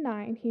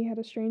 2009, he had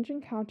a strange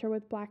encounter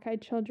with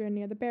black-eyed children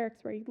near the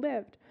barracks where he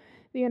lived.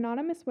 The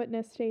anonymous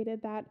witness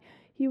stated that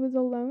he was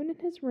alone in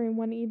his room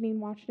one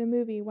evening watching a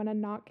movie when a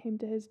knock came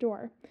to his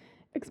door.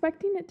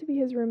 Expecting it to be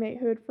his roommate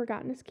who had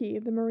forgotten his key,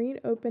 the Marine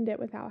opened it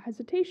without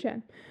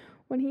hesitation.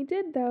 When he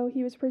did, though,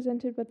 he was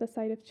presented with the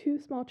sight of two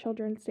small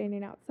children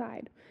standing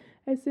outside.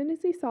 As soon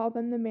as he saw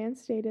them, the man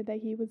stated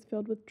that he was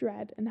filled with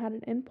dread and had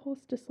an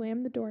impulse to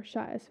slam the door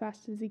shut as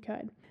fast as he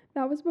could.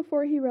 That was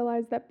before he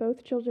realized that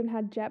both children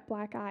had jet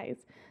black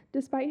eyes.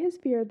 Despite his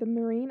fear, the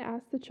Marine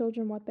asked the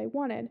children what they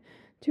wanted,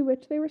 to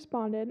which they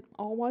responded,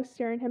 all while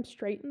staring him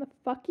straight in the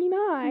fucking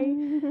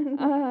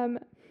eye,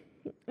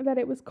 that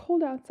it was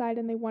cold outside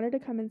and they wanted to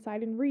come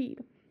inside and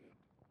read.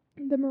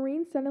 The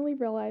Marine suddenly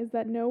realized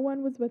that no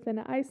one was within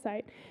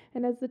eyesight,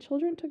 and as the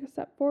children took a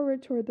step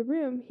forward toward the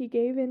room, he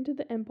gave in to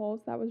the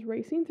impulse that was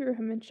racing through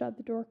him and shut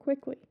the door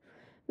quickly.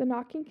 The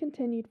knocking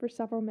continued for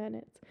several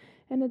minutes,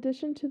 in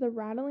addition to the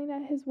rattling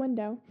at his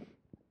window,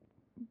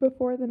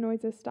 before the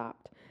noises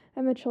stopped,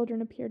 and the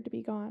children appeared to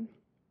be gone.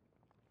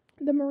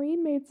 The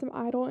Marine made some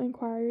idle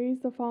inquiries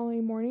the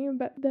following morning,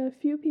 but the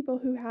few people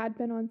who had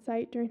been on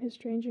site during his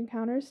strange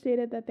encounters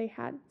stated that they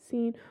hadn't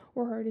seen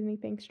or heard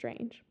anything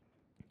strange.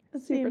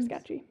 Super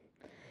sketchy.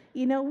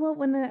 You know what?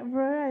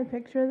 Whenever I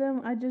picture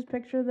them, I just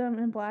picture them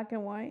in black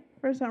and white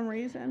for some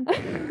reason.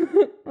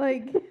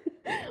 Like,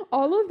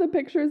 all of the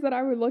pictures that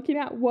I was looking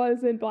at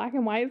was in black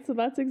and white, so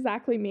that's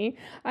exactly me.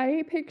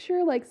 I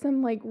picture like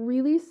some like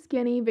really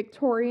skinny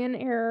Victorian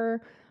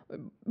era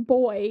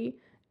boy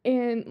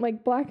in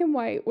like black and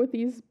white with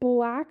these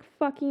black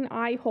fucking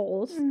eye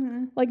holes.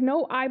 Like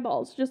no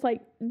eyeballs, just like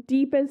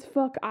deep as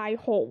fuck eye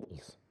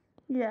holes.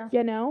 Yeah.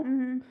 You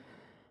know?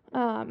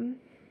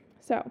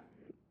 So,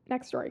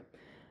 next story.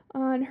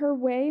 On her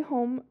way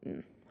home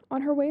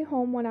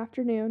one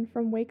afternoon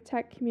from Wake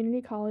Tech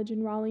Community College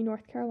in Raleigh,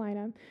 North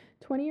Carolina,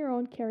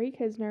 20-year-old Carrie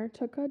Kisner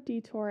took a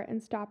detour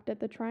and stopped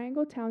at the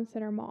Triangle Town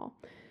Center Mall.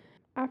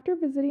 After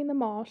visiting the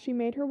mall, she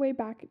made her way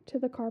back to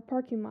the car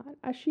parking lot.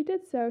 As she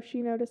did so,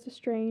 she noticed a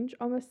strange,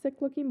 almost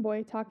sick-looking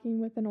boy talking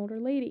with an older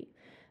lady.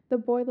 The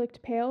boy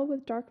looked pale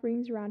with dark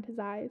rings around his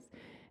eyes,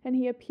 and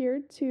he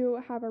appeared to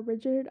have a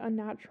rigid,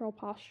 unnatural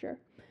posture.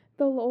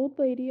 The old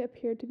lady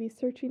appeared to be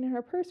searching in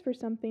her purse for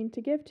something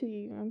to give to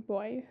the young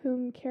boy,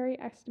 whom Carrie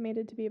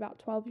estimated to be about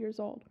 12 years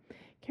old.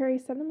 Carrie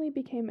suddenly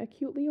became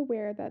acutely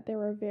aware that there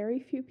were very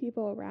few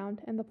people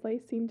around, and the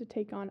place seemed to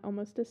take on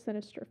almost a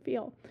sinister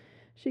feel.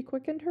 She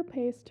quickened her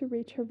pace to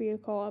reach her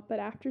vehicle, but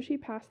after she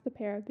passed the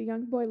pair, the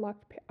young boy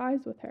locked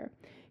eyes with her.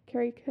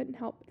 Carrie couldn't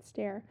help but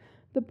stare.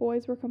 The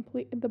boy's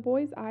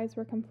eyes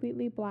were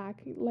completely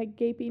black, like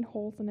gaping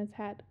holes in his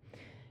head.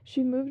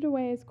 She moved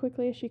away as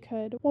quickly as she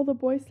could, while the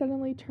boy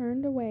suddenly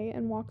turned away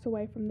and walked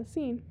away from the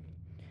scene,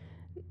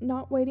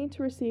 not waiting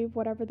to receive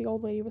whatever the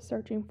old lady was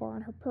searching for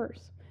in her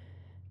purse.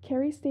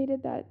 Carrie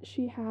stated that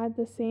she had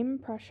the same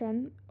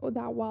impression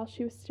that while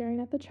she was staring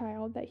at the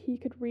child, that he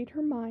could read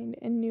her mind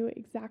and knew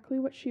exactly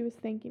what she was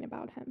thinking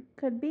about him.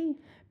 Could be.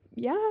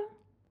 Yeah.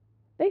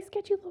 They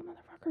sketchy little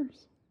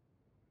motherfuckers.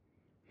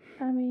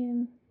 I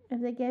mean,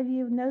 if they gave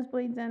you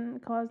nosebleeds and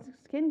caused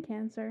skin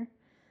cancer,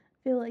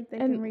 I feel like they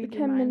can read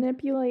your mind. And can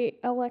manipulate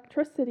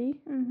electricity.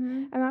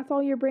 And that's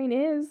all your brain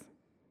is.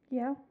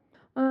 Yeah.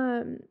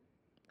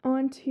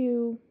 On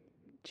to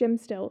Jim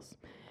Stills.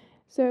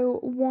 So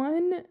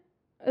one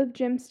of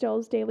Jim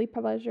Stills' daily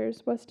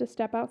pleasures was to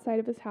step outside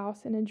of his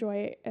house and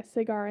enjoy a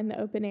cigar in the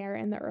open air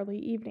in the early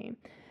evening.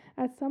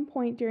 At some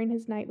point during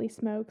his nightly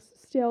smokes,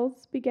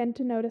 Stills began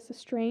to notice a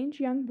strange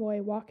young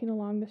boy walking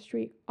along the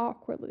street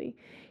awkwardly.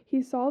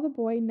 He saw the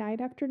boy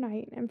night after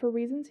night, and for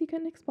reasons he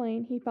couldn't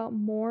explain, he felt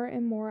more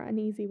and more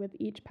uneasy with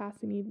each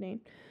passing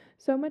evening,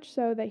 so much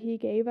so that he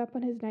gave up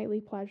on his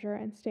nightly pleasure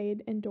and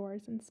stayed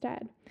indoors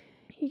instead.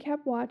 He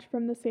kept watch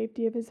from the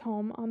safety of his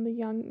home on the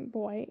young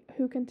boy,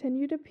 who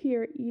continued to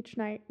appear each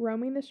night,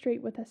 roaming the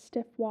street with a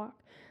stiff walk,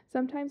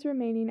 sometimes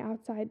remaining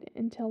outside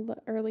until the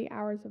early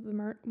hours of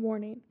the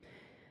morning.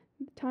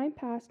 Time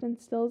passed and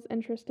Stills'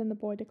 interest in the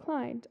boy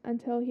declined,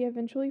 until he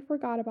eventually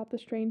forgot about the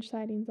strange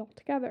sightings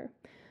altogether.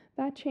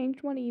 That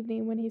changed one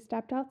evening when he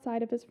stepped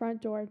outside of his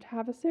front door to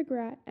have a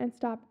cigarette and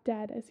stopped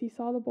dead as he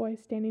saw the boy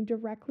standing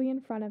directly in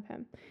front of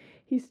him.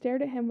 He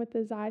stared at him with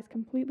his eyes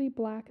completely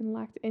black and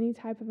lacked any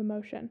type of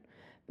emotion.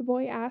 The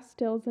boy asked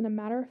Stills in a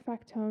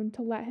matter-of-fact tone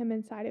to let him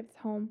inside of his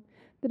home.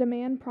 The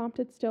demand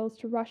prompted Stills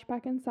to rush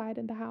back inside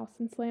the house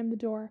and slam the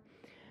door.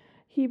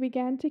 He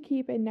began to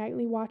keep a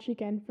nightly watch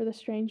again for the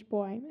strange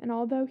boy, and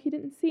although he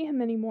didn't see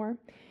him anymore,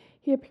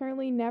 he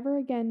apparently never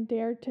again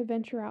dared to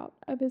venture out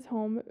of his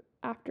home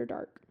after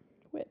dark,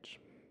 which,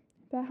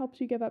 that helps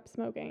you give up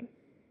smoking.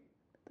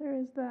 There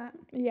is that.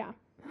 Yeah.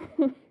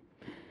 That's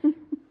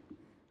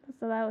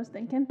what I was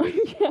thinking.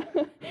 Yeah.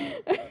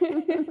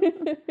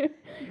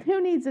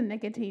 Who needs a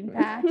nicotine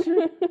patch?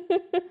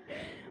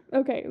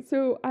 Okay,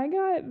 so I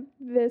got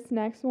this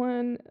next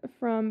one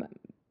from,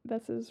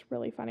 this is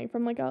really funny,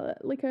 from like a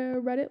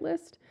Reddit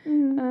list.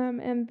 Mm-hmm.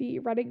 And the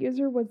Reddit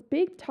user was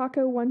Big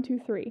Taco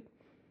 123.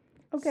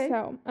 Okay.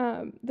 So,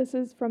 this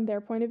is from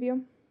their point of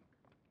view.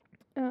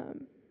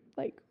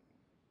 Like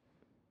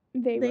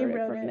they wrote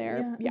it from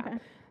there. Yeah. Okay.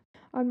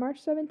 On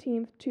March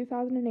 17th,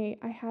 2008,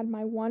 I had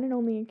my one and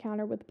only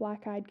encounter with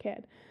Black-Eyed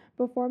Kid.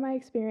 Before my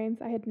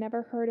experience, I had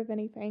never heard of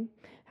anything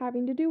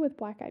having to do with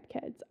Black-Eyed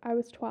Kids. I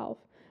was 12.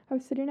 I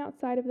was sitting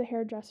outside of the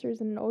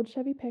hairdresser's in an old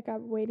Chevy pickup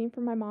waiting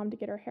for my mom to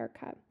get her hair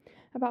cut.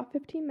 About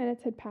 15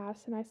 minutes had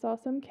passed, and I saw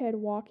some kid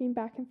walking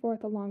back and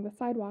forth along the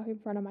sidewalk in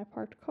front of my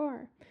parked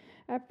car.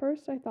 At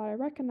first, I thought I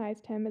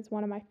recognized him as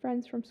one of my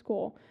friends from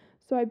school,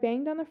 so I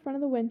banged on the front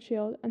of the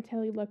windshield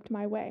until he looked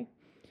my way.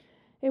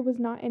 It was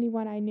not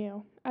anyone I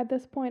knew. At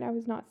this point, I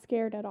was not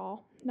scared at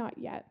all. Not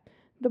yet.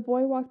 The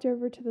boy walked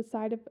over to the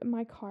side of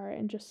my car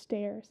and just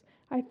stares.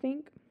 I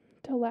think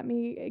to let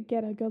me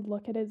get a good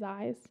look at his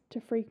eyes, to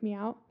freak me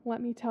out.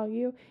 Let me tell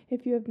you,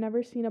 if you have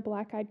never seen a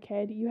black-eyed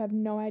kid, you have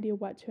no idea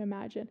what to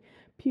imagine.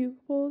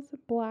 Pupils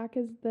black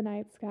as the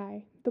night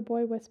sky. The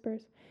boy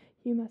whispers,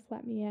 "You must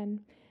let me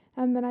in."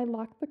 And then I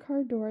locked the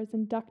car doors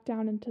and ducked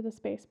down into the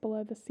space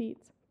below the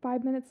seats.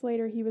 5 minutes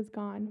later, he was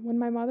gone. When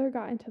my mother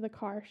got into the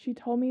car, she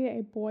told me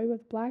a boy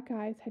with black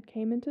eyes had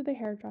came into the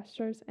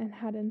hairdresser's and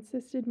had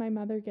insisted my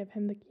mother give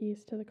him the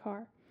keys to the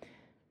car.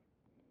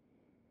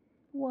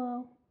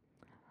 Whoa.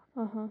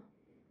 Uh-huh.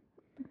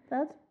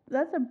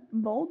 That's a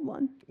bold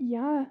one.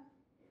 Yeah.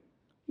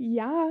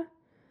 Yeah.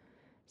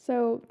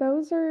 So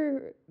those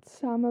are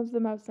some of the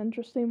most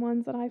interesting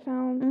ones that I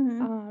found.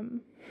 Mm-hmm.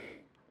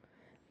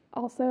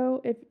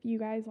 Also, if you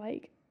guys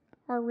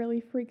are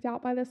really freaked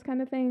out by this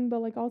kind of thing,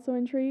 but also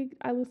intrigued,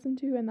 I listened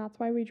to And That's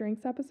Why We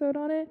Drink's episode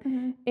on it.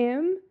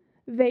 Mm-hmm.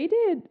 They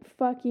did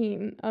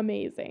fucking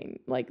amazing.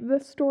 The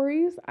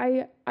stories,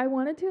 I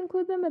wanted to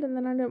include them, but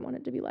then I didn't want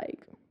it to be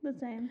The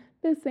same.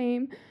 the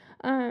same.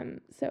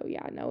 So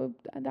yeah, no,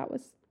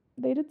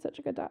 they did such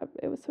a good job.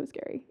 It was so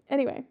scary.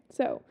 Anyway,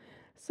 so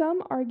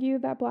some argue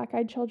that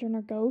black-eyed children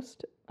are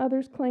ghosts.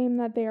 Others claim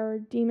that they are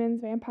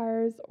demons,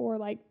 vampires, or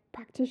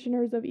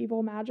practitioners of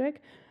evil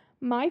magic.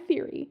 My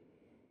theory,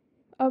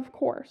 of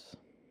course,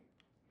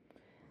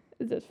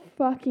 is it's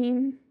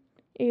fucking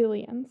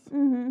aliens.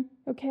 Mm-hmm.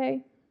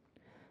 Okay?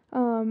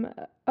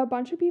 A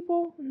bunch of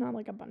people, not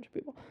a bunch of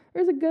people,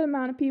 there's a good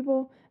amount of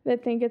people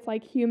that think it's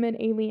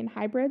human-alien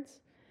hybrids.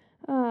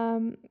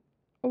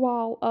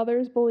 While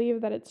others believe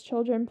that it's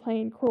children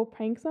playing cruel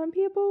pranks on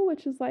people,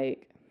 which is the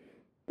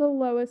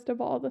lowest of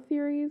all the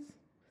theories,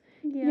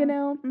 Yeah. you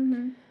know?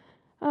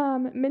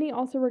 Mm-hmm. Many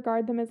also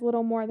regard them as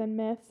little more than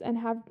myths and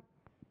have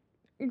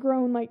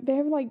grown, they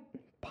have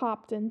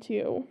popped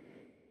into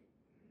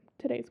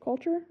today's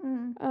culture.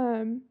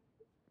 Mm-hmm.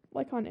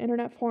 On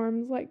internet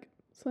forums like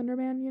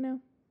Slenderman, you know?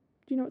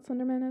 Do you know what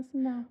Slenderman is?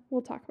 No.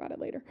 We'll talk about it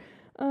later.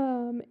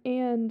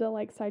 And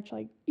sites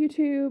like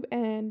YouTube,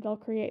 and they'll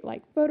create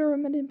photo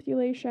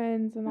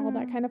manipulations and all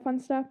that kind of fun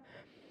stuff.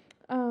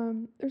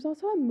 There's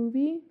also a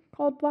movie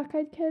called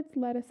Black-Eyed Kids,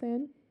 Let Us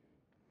In,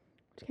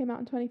 which came out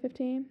in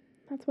 2015.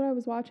 That's what I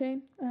was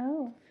watching.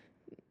 Oh.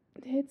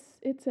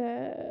 It's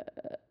a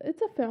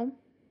film.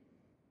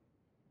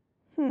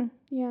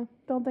 Yeah.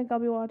 Don't think I'll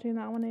be watching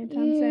that one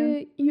anytime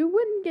soon. You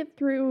wouldn't get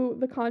through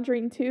The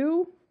Conjuring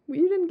 2.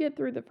 You didn't get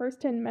through the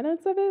first 10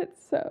 minutes of it,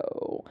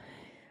 so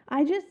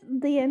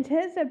The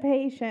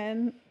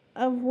anticipation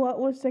of what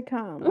was to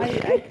come,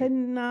 I could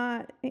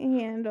not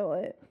handle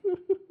it.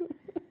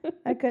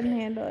 I couldn't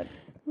handle it.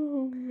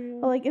 Oh,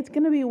 man. It's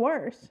gonna be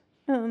worse.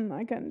 I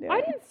couldn't do it.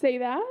 I didn't say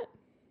that.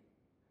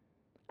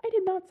 I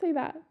did not say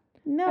that.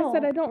 No. I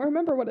said I don't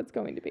remember what it's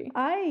going to be.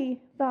 I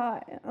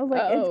thought,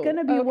 it's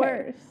gonna be okay.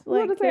 worse. I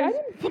was about to say, I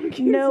there's didn't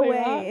fucking no say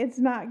way that. it's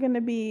not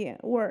gonna be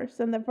worse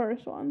than the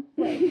first one.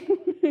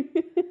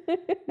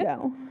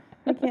 No,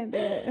 I can't do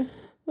it.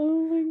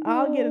 Oh my god.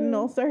 I'll get an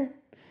ulcer.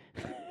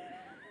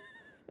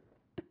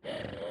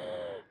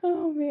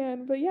 Oh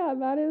man, but yeah,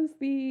 that is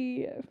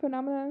the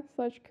phenomena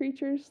 /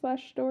 creature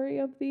 / story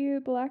of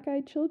the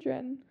black-eyed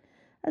children.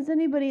 Has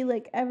anybody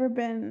ever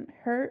been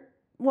hurt?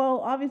 Well,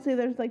 obviously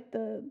there's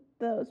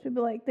those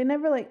people they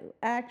never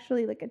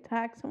actually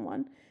attack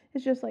someone.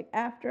 It's just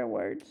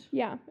afterwards.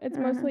 Yeah, it's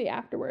mostly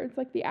afterwards,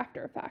 the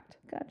after effect.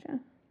 Gotcha.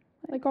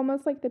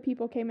 Almost the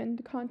people came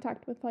into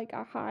contact with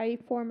a high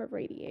form of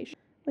radiation.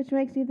 Which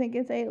makes me think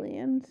it's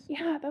aliens.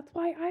 Yeah, that's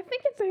why I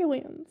think it's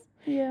aliens.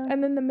 Yeah.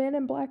 And then the men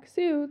in black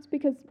suits,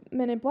 because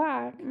Men in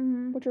Black,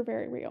 Mm-hmm. which are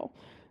very real.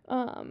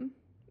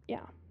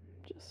 Yeah,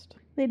 just.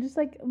 They just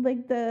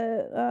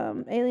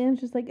the aliens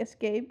just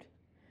escaped.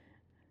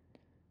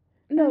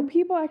 No, No,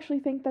 people actually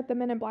think that the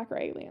Men in Black are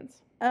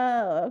aliens.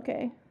 Oh,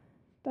 okay.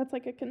 That's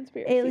like a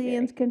conspiracy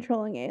Aliens theory.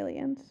 controlling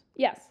aliens.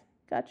 Yes.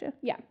 Gotcha.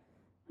 Yeah.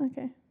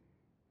 Okay.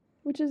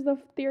 Which is the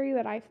theory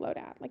that I float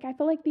at. Like, I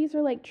feel like these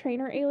are like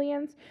trainer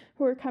aliens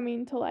who are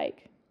coming to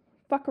like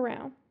fuck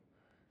around.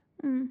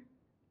 Mm.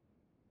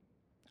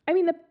 I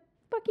mean, the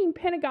fucking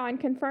Pentagon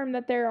confirmed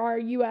that there are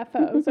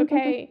UFOs,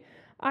 okay?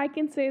 I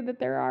can say that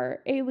there are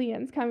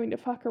aliens coming to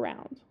fuck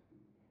around.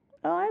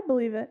 Oh, I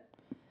believe it.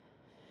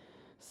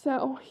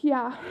 So,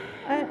 yeah.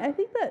 I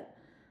think that,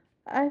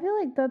 I feel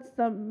like that's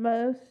the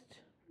most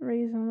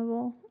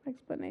reasonable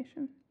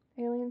explanation.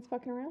 Aliens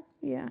fucking around?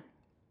 Yeah.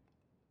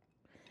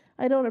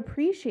 I don't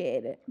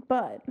appreciate it,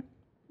 but.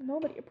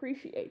 Nobody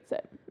appreciates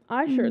it.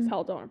 I sure as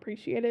hell don't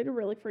appreciate it. It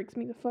really freaks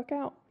me the fuck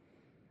out.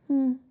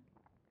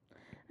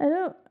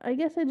 I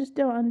guess I just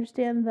don't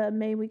understand the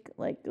may we,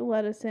 like,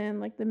 let us in,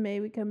 like, the may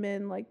we come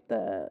in, like,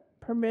 the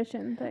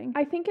permission thing.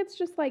 I think it's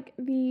just like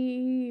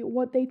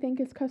what they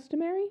think is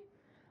customary.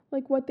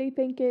 Like what they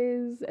think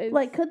is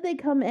Like, could they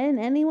come in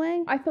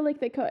anyway? I feel like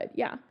they could,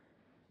 yeah.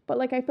 But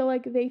like I feel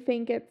like they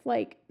think it's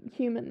like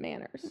human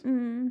manners.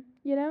 You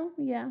know?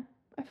 Yeah.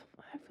 I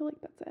feel like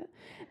that's it.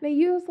 They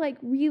use like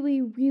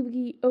really,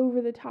 really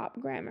over the top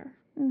grammar.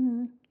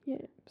 Yeah.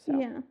 So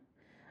Yeah.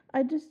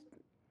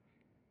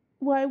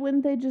 Why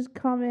wouldn't they just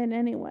come in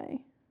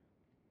anyway?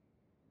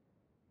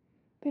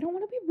 they don't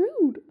want to be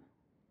rude.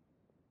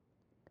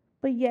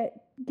 But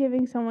yet,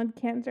 giving someone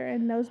cancer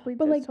and nosebleeds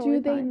But is like, totally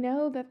do they fine.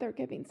 know that they're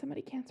giving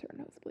somebody cancer or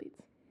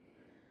nosebleeds?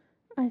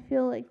 I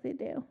feel like they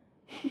do.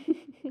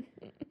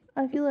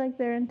 I feel like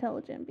they're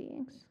intelligent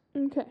beings.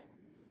 Okay.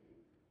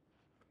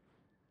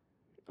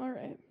 All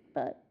right.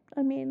 But,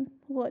 I mean,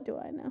 what do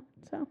I know?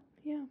 So.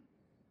 Yeah.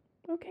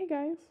 Okay,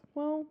 guys.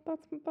 Well,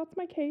 that's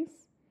my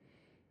case.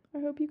 I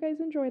hope you guys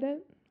enjoyed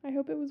it. I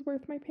hope it was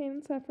worth my pain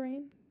and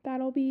suffering.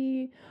 That'll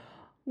be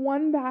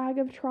 1 bag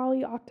of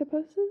trolley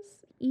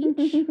octopuses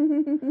each.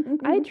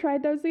 I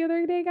tried those the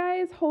other day,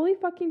 guys. Holy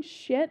fucking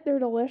shit, they're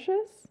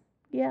delicious.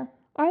 Yeah.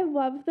 I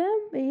love them.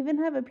 They even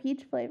have a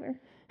peach flavor.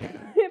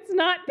 It's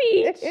not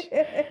peach.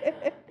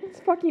 It's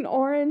fucking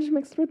orange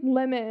mixed with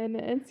lemon.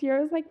 And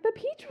Sierra's like, the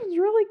peach was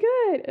really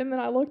good. And then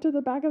I looked at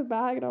the back of the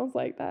bag and I was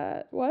like,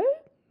 what?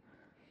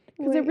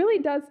 Because it really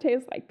does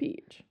taste like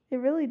peach. It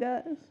really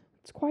does.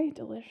 It's quite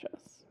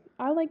delicious.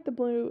 I like the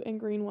blue and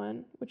green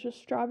one, which is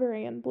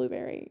strawberry and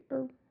blueberry,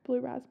 or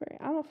blue raspberry.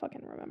 I don't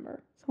fucking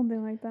remember.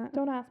 Something like that.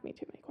 Don't ask me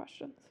too many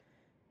questions.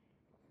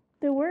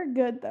 They were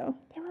good, though.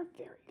 They were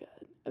very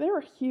good. They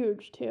were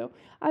huge, too.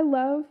 I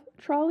love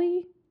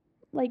Trolley,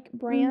 like,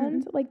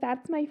 brand. Like,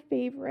 that's my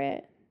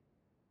favorite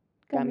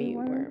gummy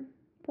worm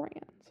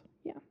brand.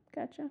 Yeah.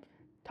 Gotcha.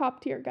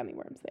 Top tier gummy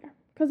worms there.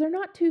 Because they're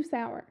not too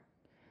sour.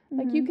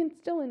 Like, you can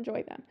still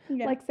enjoy them.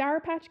 Yeah. Like, Sour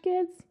Patch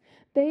Kids,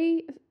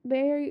 those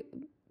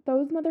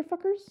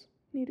motherfuckers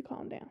need to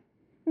calm down.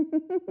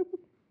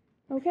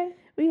 Okay?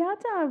 We have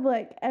to have,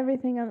 like,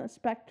 everything on the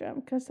spectrum,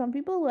 because some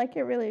people like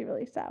it really,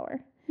 really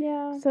sour.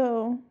 Yeah.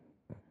 So,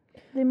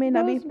 they may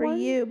not be Those for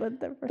ones- you,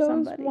 but they're for Those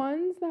somebody.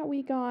 ones that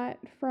we got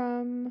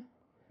from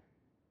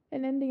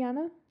in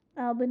Indiana,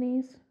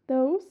 Albanese.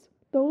 those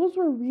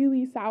were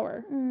really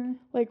sour.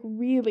 Like,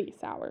 really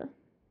sour.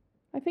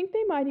 I think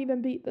they might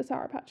even beat the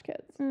Sour Patch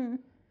Kids.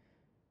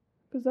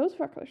 Because those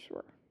fuckers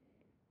were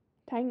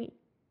tangy.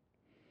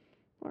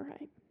 All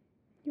right.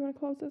 You want to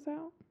close this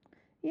out?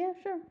 Yeah,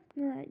 sure.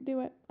 All right, do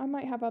it. I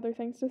might have other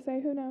things to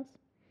say. Who knows?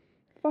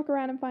 Fuck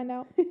around and find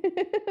out.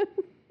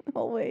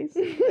 Always.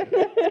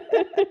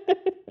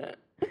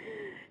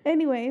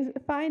 Anyways,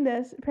 find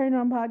us,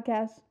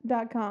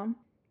 paranormalpodcast.com.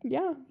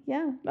 Yeah,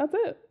 Yeah. that's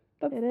it.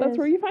 That's is.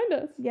 where you find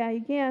us. Yeah,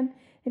 you can.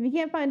 If you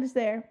can't find us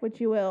there, which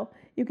you will,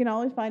 you can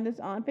always find us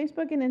on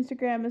Facebook and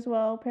Instagram as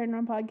well,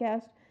 Paranormal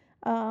Podcast.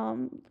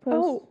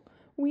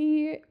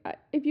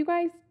 If you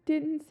guys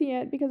didn't see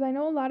it, because I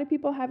know a lot of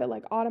people have it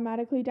like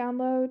automatically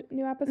download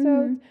new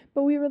episodes,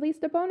 but we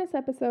released a bonus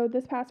episode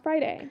this past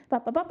Friday.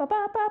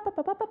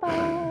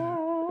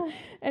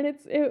 And it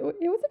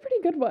was a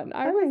pretty good one.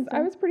 I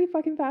was pretty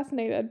fucking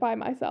fascinated by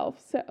myself,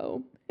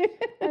 so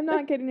I'm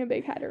not getting a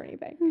big head or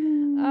anything.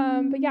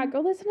 But yeah, go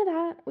listen to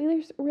that.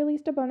 We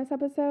released a bonus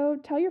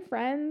episode. Tell your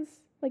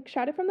friends. Like,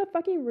 shout it from the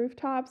fucking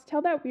rooftops. Tell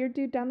that weird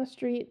dude down the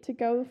street to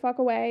go the fuck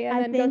away,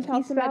 and then go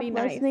tell somebody nice.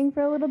 I think he stopped listening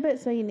for a little bit,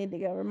 so you need to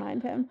go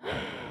remind him.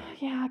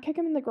 Yeah, kick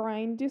him in the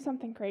groin. Do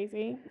something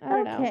crazy. I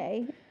don't know.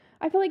 Okay.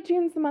 I feel like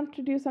June's the month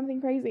to do something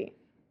crazy.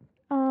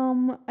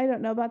 I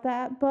don't know about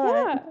that, but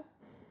yeah.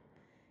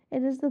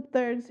 It is the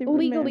third Superman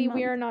Legally, month.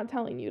 we are not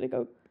telling you to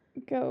go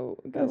assault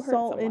hurt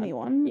someone.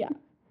 anyone. Yeah.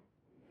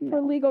 No.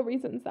 For legal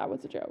reasons, that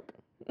was a joke.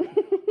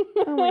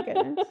 Oh my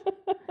goodness.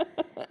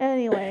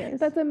 Anyways.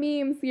 That's a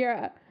meme,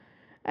 Sierra.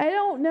 I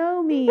don't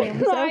know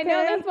memes. Okay? I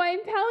know, that's why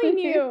I'm telling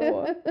you.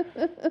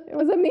 It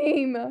was a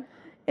meme.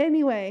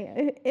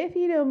 Anyway, if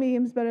you know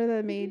memes better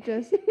than me,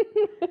 just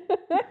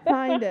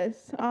find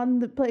us on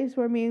the place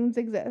where memes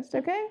exist,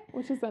 okay?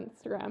 Which is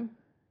Instagram.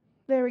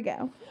 There we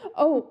go.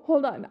 Oh,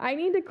 hold on. I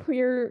need to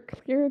clear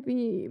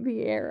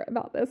the air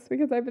about this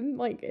because I've been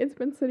it's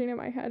been sitting in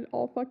my head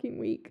all fucking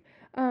week.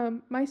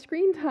 My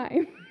screen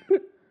time.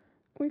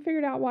 We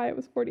figured out why it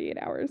was 48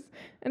 hours,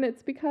 and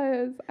it's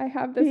because I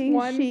have this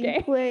one she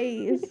game.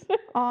 plays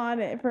on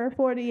it for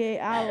 48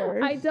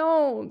 hours. I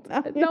don't.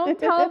 Don't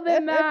tell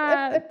them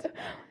that. I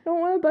don't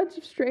want a bunch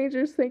of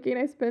strangers thinking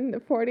I spend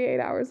 48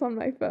 hours on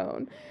my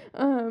phone.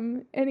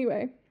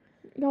 Anyway,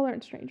 y'all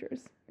aren't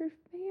strangers. You're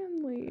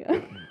family.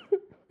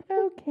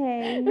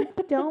 Okay,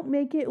 don't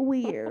make it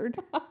weird.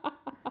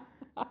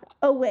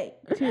 Oh, wait,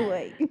 too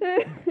late.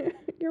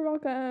 You're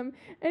welcome.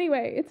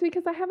 Anyway, it's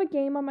because I have a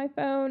game on my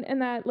phone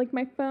and that,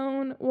 my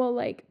phone will,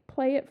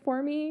 play it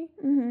for me,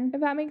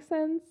 if that makes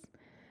sense.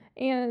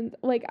 And,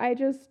 I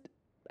just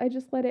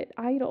let it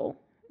idle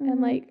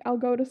and, I'll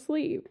go to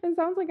sleep. It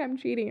sounds like I'm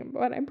cheating,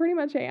 but I pretty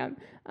much am.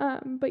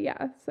 But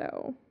yeah,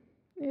 so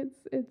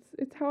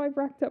it's how I've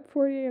racked up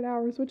 48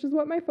 hours, which is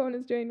what my phone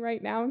is doing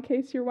right now, in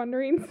case you're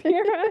wondering,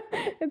 Sierra.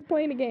 It's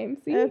playing a game.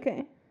 See?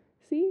 Okay.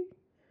 See?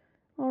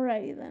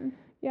 Alrighty then.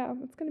 Yeah,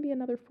 it's going to be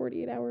another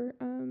 48-hour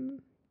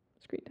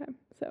screen time.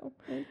 So,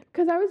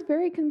 because I was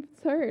very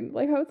concerned.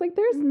 I was like,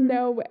 there's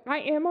no way. I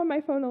am on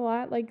my phone a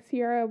lot.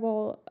 Sierra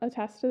will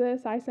attest to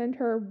this. I send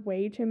her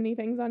way too many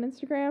things on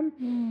Instagram.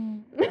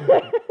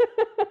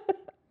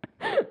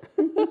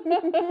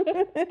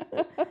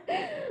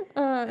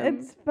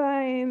 It's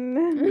fine.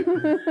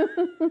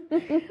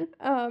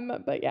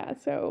 But yeah,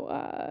 so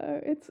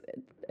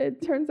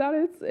it turns out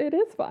it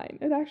is fine.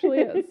 It actually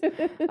is.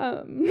 It's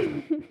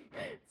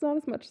not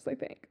as much as I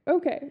think.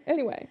 Okay.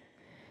 Anyway,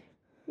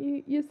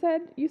 you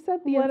said the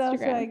what Instagram. Else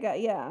do I got?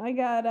 Yeah, I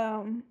got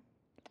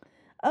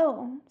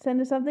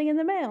send us something in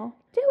the mail.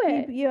 Do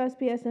it. Keep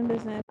USPS in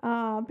business.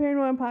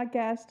 Paranoia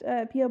Podcast,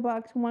 PO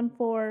Box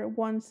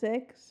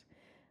 1416,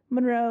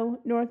 Monroe,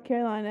 North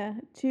Carolina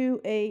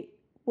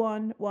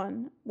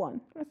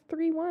 28111. That's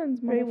 3 ones,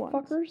 3 ones.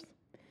 motherfuckers.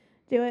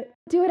 Do it.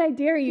 Do it, I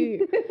dare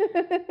you.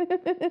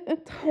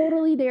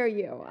 Totally dare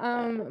you.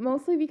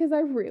 Mostly because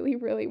I really,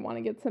 really want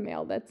to get some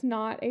mail that's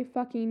not a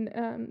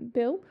fucking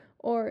bill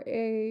or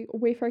a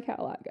Wayfair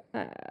catalog.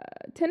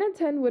 10 out of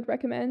 10 would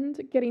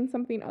recommend getting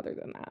something other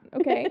than that,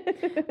 okay?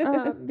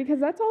 Because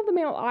that's all the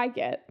mail I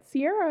get.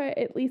 Sierra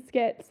at least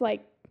gets,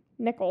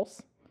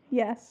 nickels.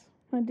 Yes,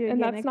 I do.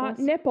 And that's nickels. not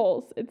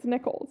nipples, it's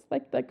nickels,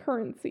 the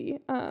currency.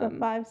 The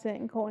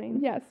 5-cent coin.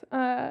 Yes.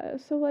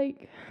 So,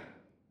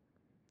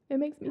 it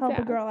makes me Help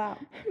sad. a girl out.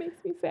 It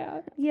makes me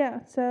sad.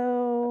 Yeah,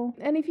 so...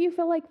 And if you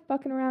feel like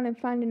fucking around and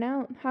finding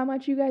out how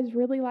much you guys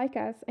really like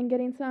us and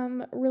getting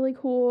some really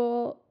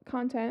cool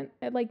content,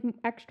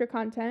 extra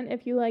content,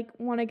 if you,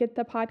 want to get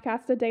the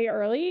podcast a day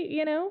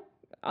early,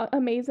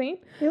 amazing.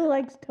 Who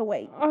likes to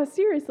wait?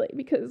 Seriously,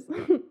 because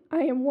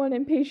I am one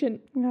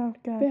impatient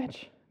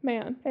bitch.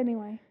 Man.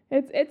 Anyway.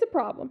 It's a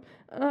problem,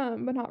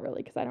 but not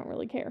really, because I don't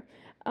really care.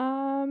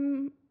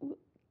 Go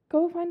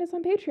find us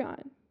on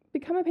Patreon.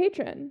 Become a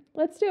patron.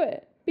 Let's do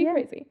it. Be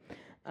crazy.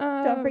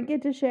 Don't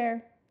forget to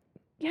share.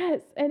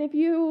 Yes, and if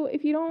you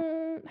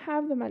don't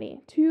have the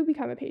money to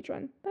become a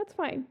patron, that's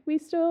fine. We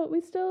still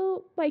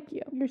like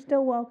you. You're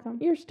still welcome.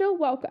 You're still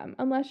welcome,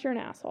 unless you're an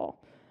asshole.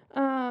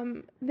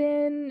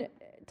 Then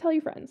tell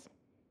your friends.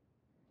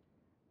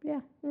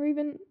 Yeah. Or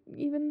even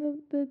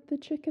the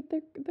chick at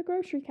the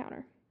grocery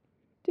counter.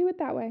 Do it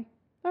that way.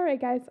 All right,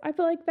 guys. I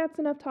feel like that's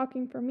enough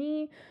talking for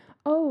me.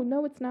 Oh,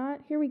 no, it's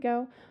not. Here we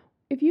go.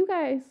 If you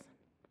guys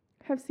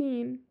have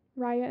seen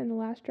Raya and the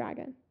Last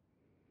Dragon,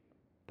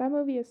 that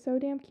movie is so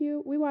damn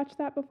cute. We watched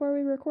that before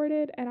we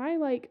recorded, and I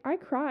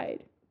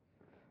cried.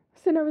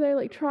 Sitting over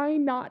there,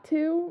 trying not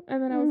to,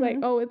 and then I was like,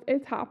 oh,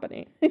 it's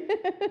happening.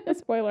 A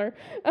spoiler.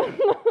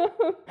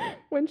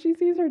 When she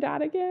sees her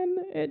dad again,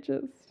 it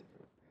just...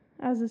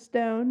 As a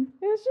stone.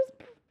 It's just...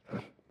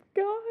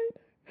 God.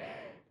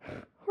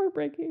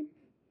 Heartbreaking.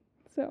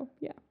 So,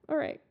 yeah. All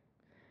right.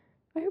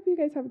 I hope you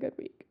guys have a good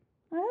week.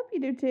 I hope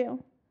you do,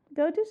 too.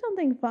 Go do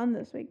something fun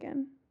this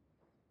weekend.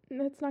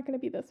 It's not going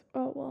to be this...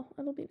 Oh, well,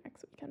 it'll be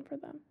next weekend for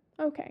them.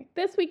 Okay.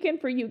 This weekend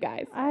for you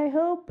guys. I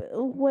hope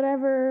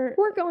whatever...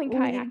 We're going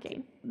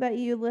kayaking. That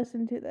you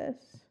listen to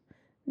this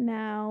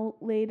now,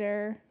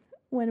 later,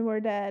 when we're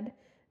dead,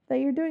 that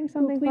you're doing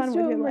something fun with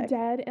your life. Please do when we're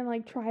dead and,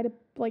 try to,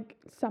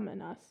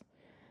 summon us.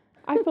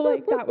 I feel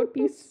like that would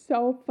be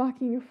so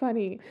fucking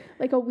funny.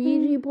 A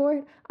Ouija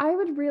board. I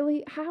would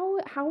really...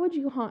 How would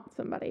you haunt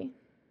somebody?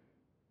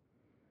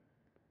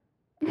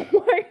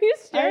 Why are you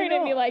staring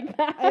at me like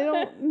that? I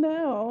don't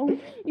know.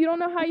 You don't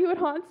know how you would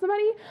haunt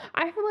somebody?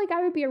 I feel like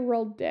I would be a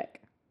real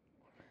dick.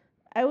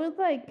 I would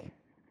I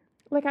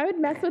would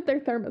mess with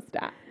their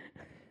thermostat.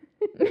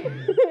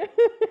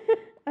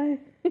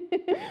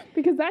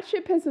 Because that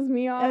shit pisses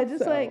me off.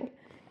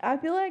 I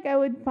feel like I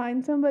would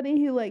find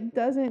somebody who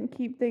doesn't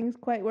keep things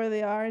quite where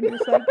they are and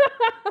just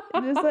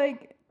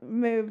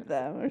move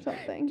them or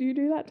something. Do you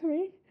do that to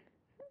me?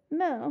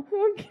 No.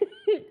 Okay.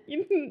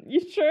 You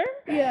sure?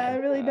 Yeah, I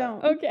really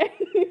don't. Okay.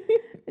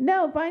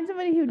 No, find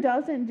somebody who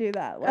doesn't do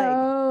that.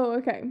 Oh,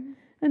 okay.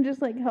 and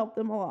just like help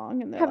them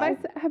along in their Have life.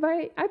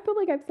 I feel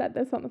like I've said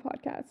this on the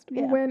podcast.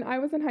 Yeah. When I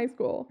was in high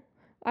school,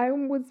 I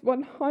was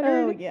 100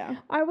 Oh yeah.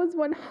 I was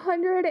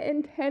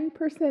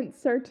 110%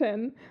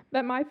 certain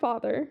that my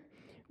father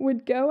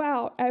would go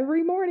out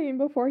every morning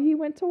before he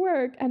went to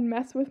work and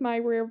mess with my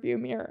rear view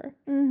mirror.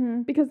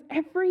 Mm-hmm. Because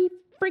every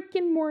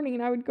freaking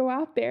morning I would go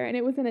out there and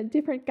it was in a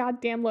different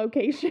goddamn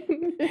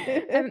location.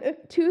 And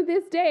to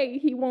this day,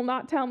 he will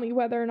not tell me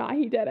whether or not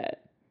he did it.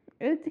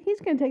 He's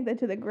gonna take that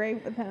to the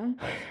grave with him.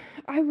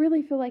 I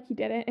really feel like he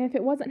did it. And if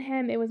it wasn't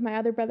him, it was my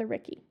other brother,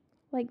 Ricky.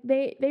 Like,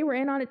 they were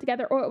in on it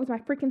together. Or it was my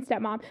freaking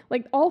stepmom.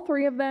 Like, all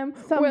three of them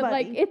were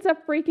like, it's a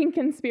freaking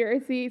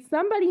conspiracy.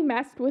 Somebody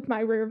messed with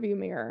my rear view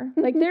mirror.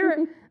 Like,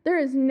 there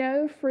is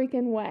no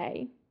freaking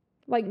way.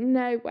 Like,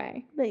 no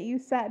way. That you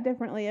sat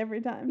differently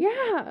every time.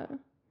 Yeah.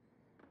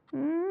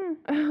 Mm.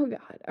 Oh,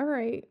 God. All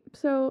right.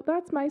 So,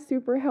 that's my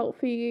super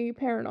healthy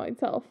paranoid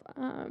self.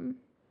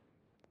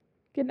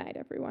 Good night,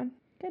 everyone.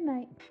 Good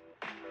night.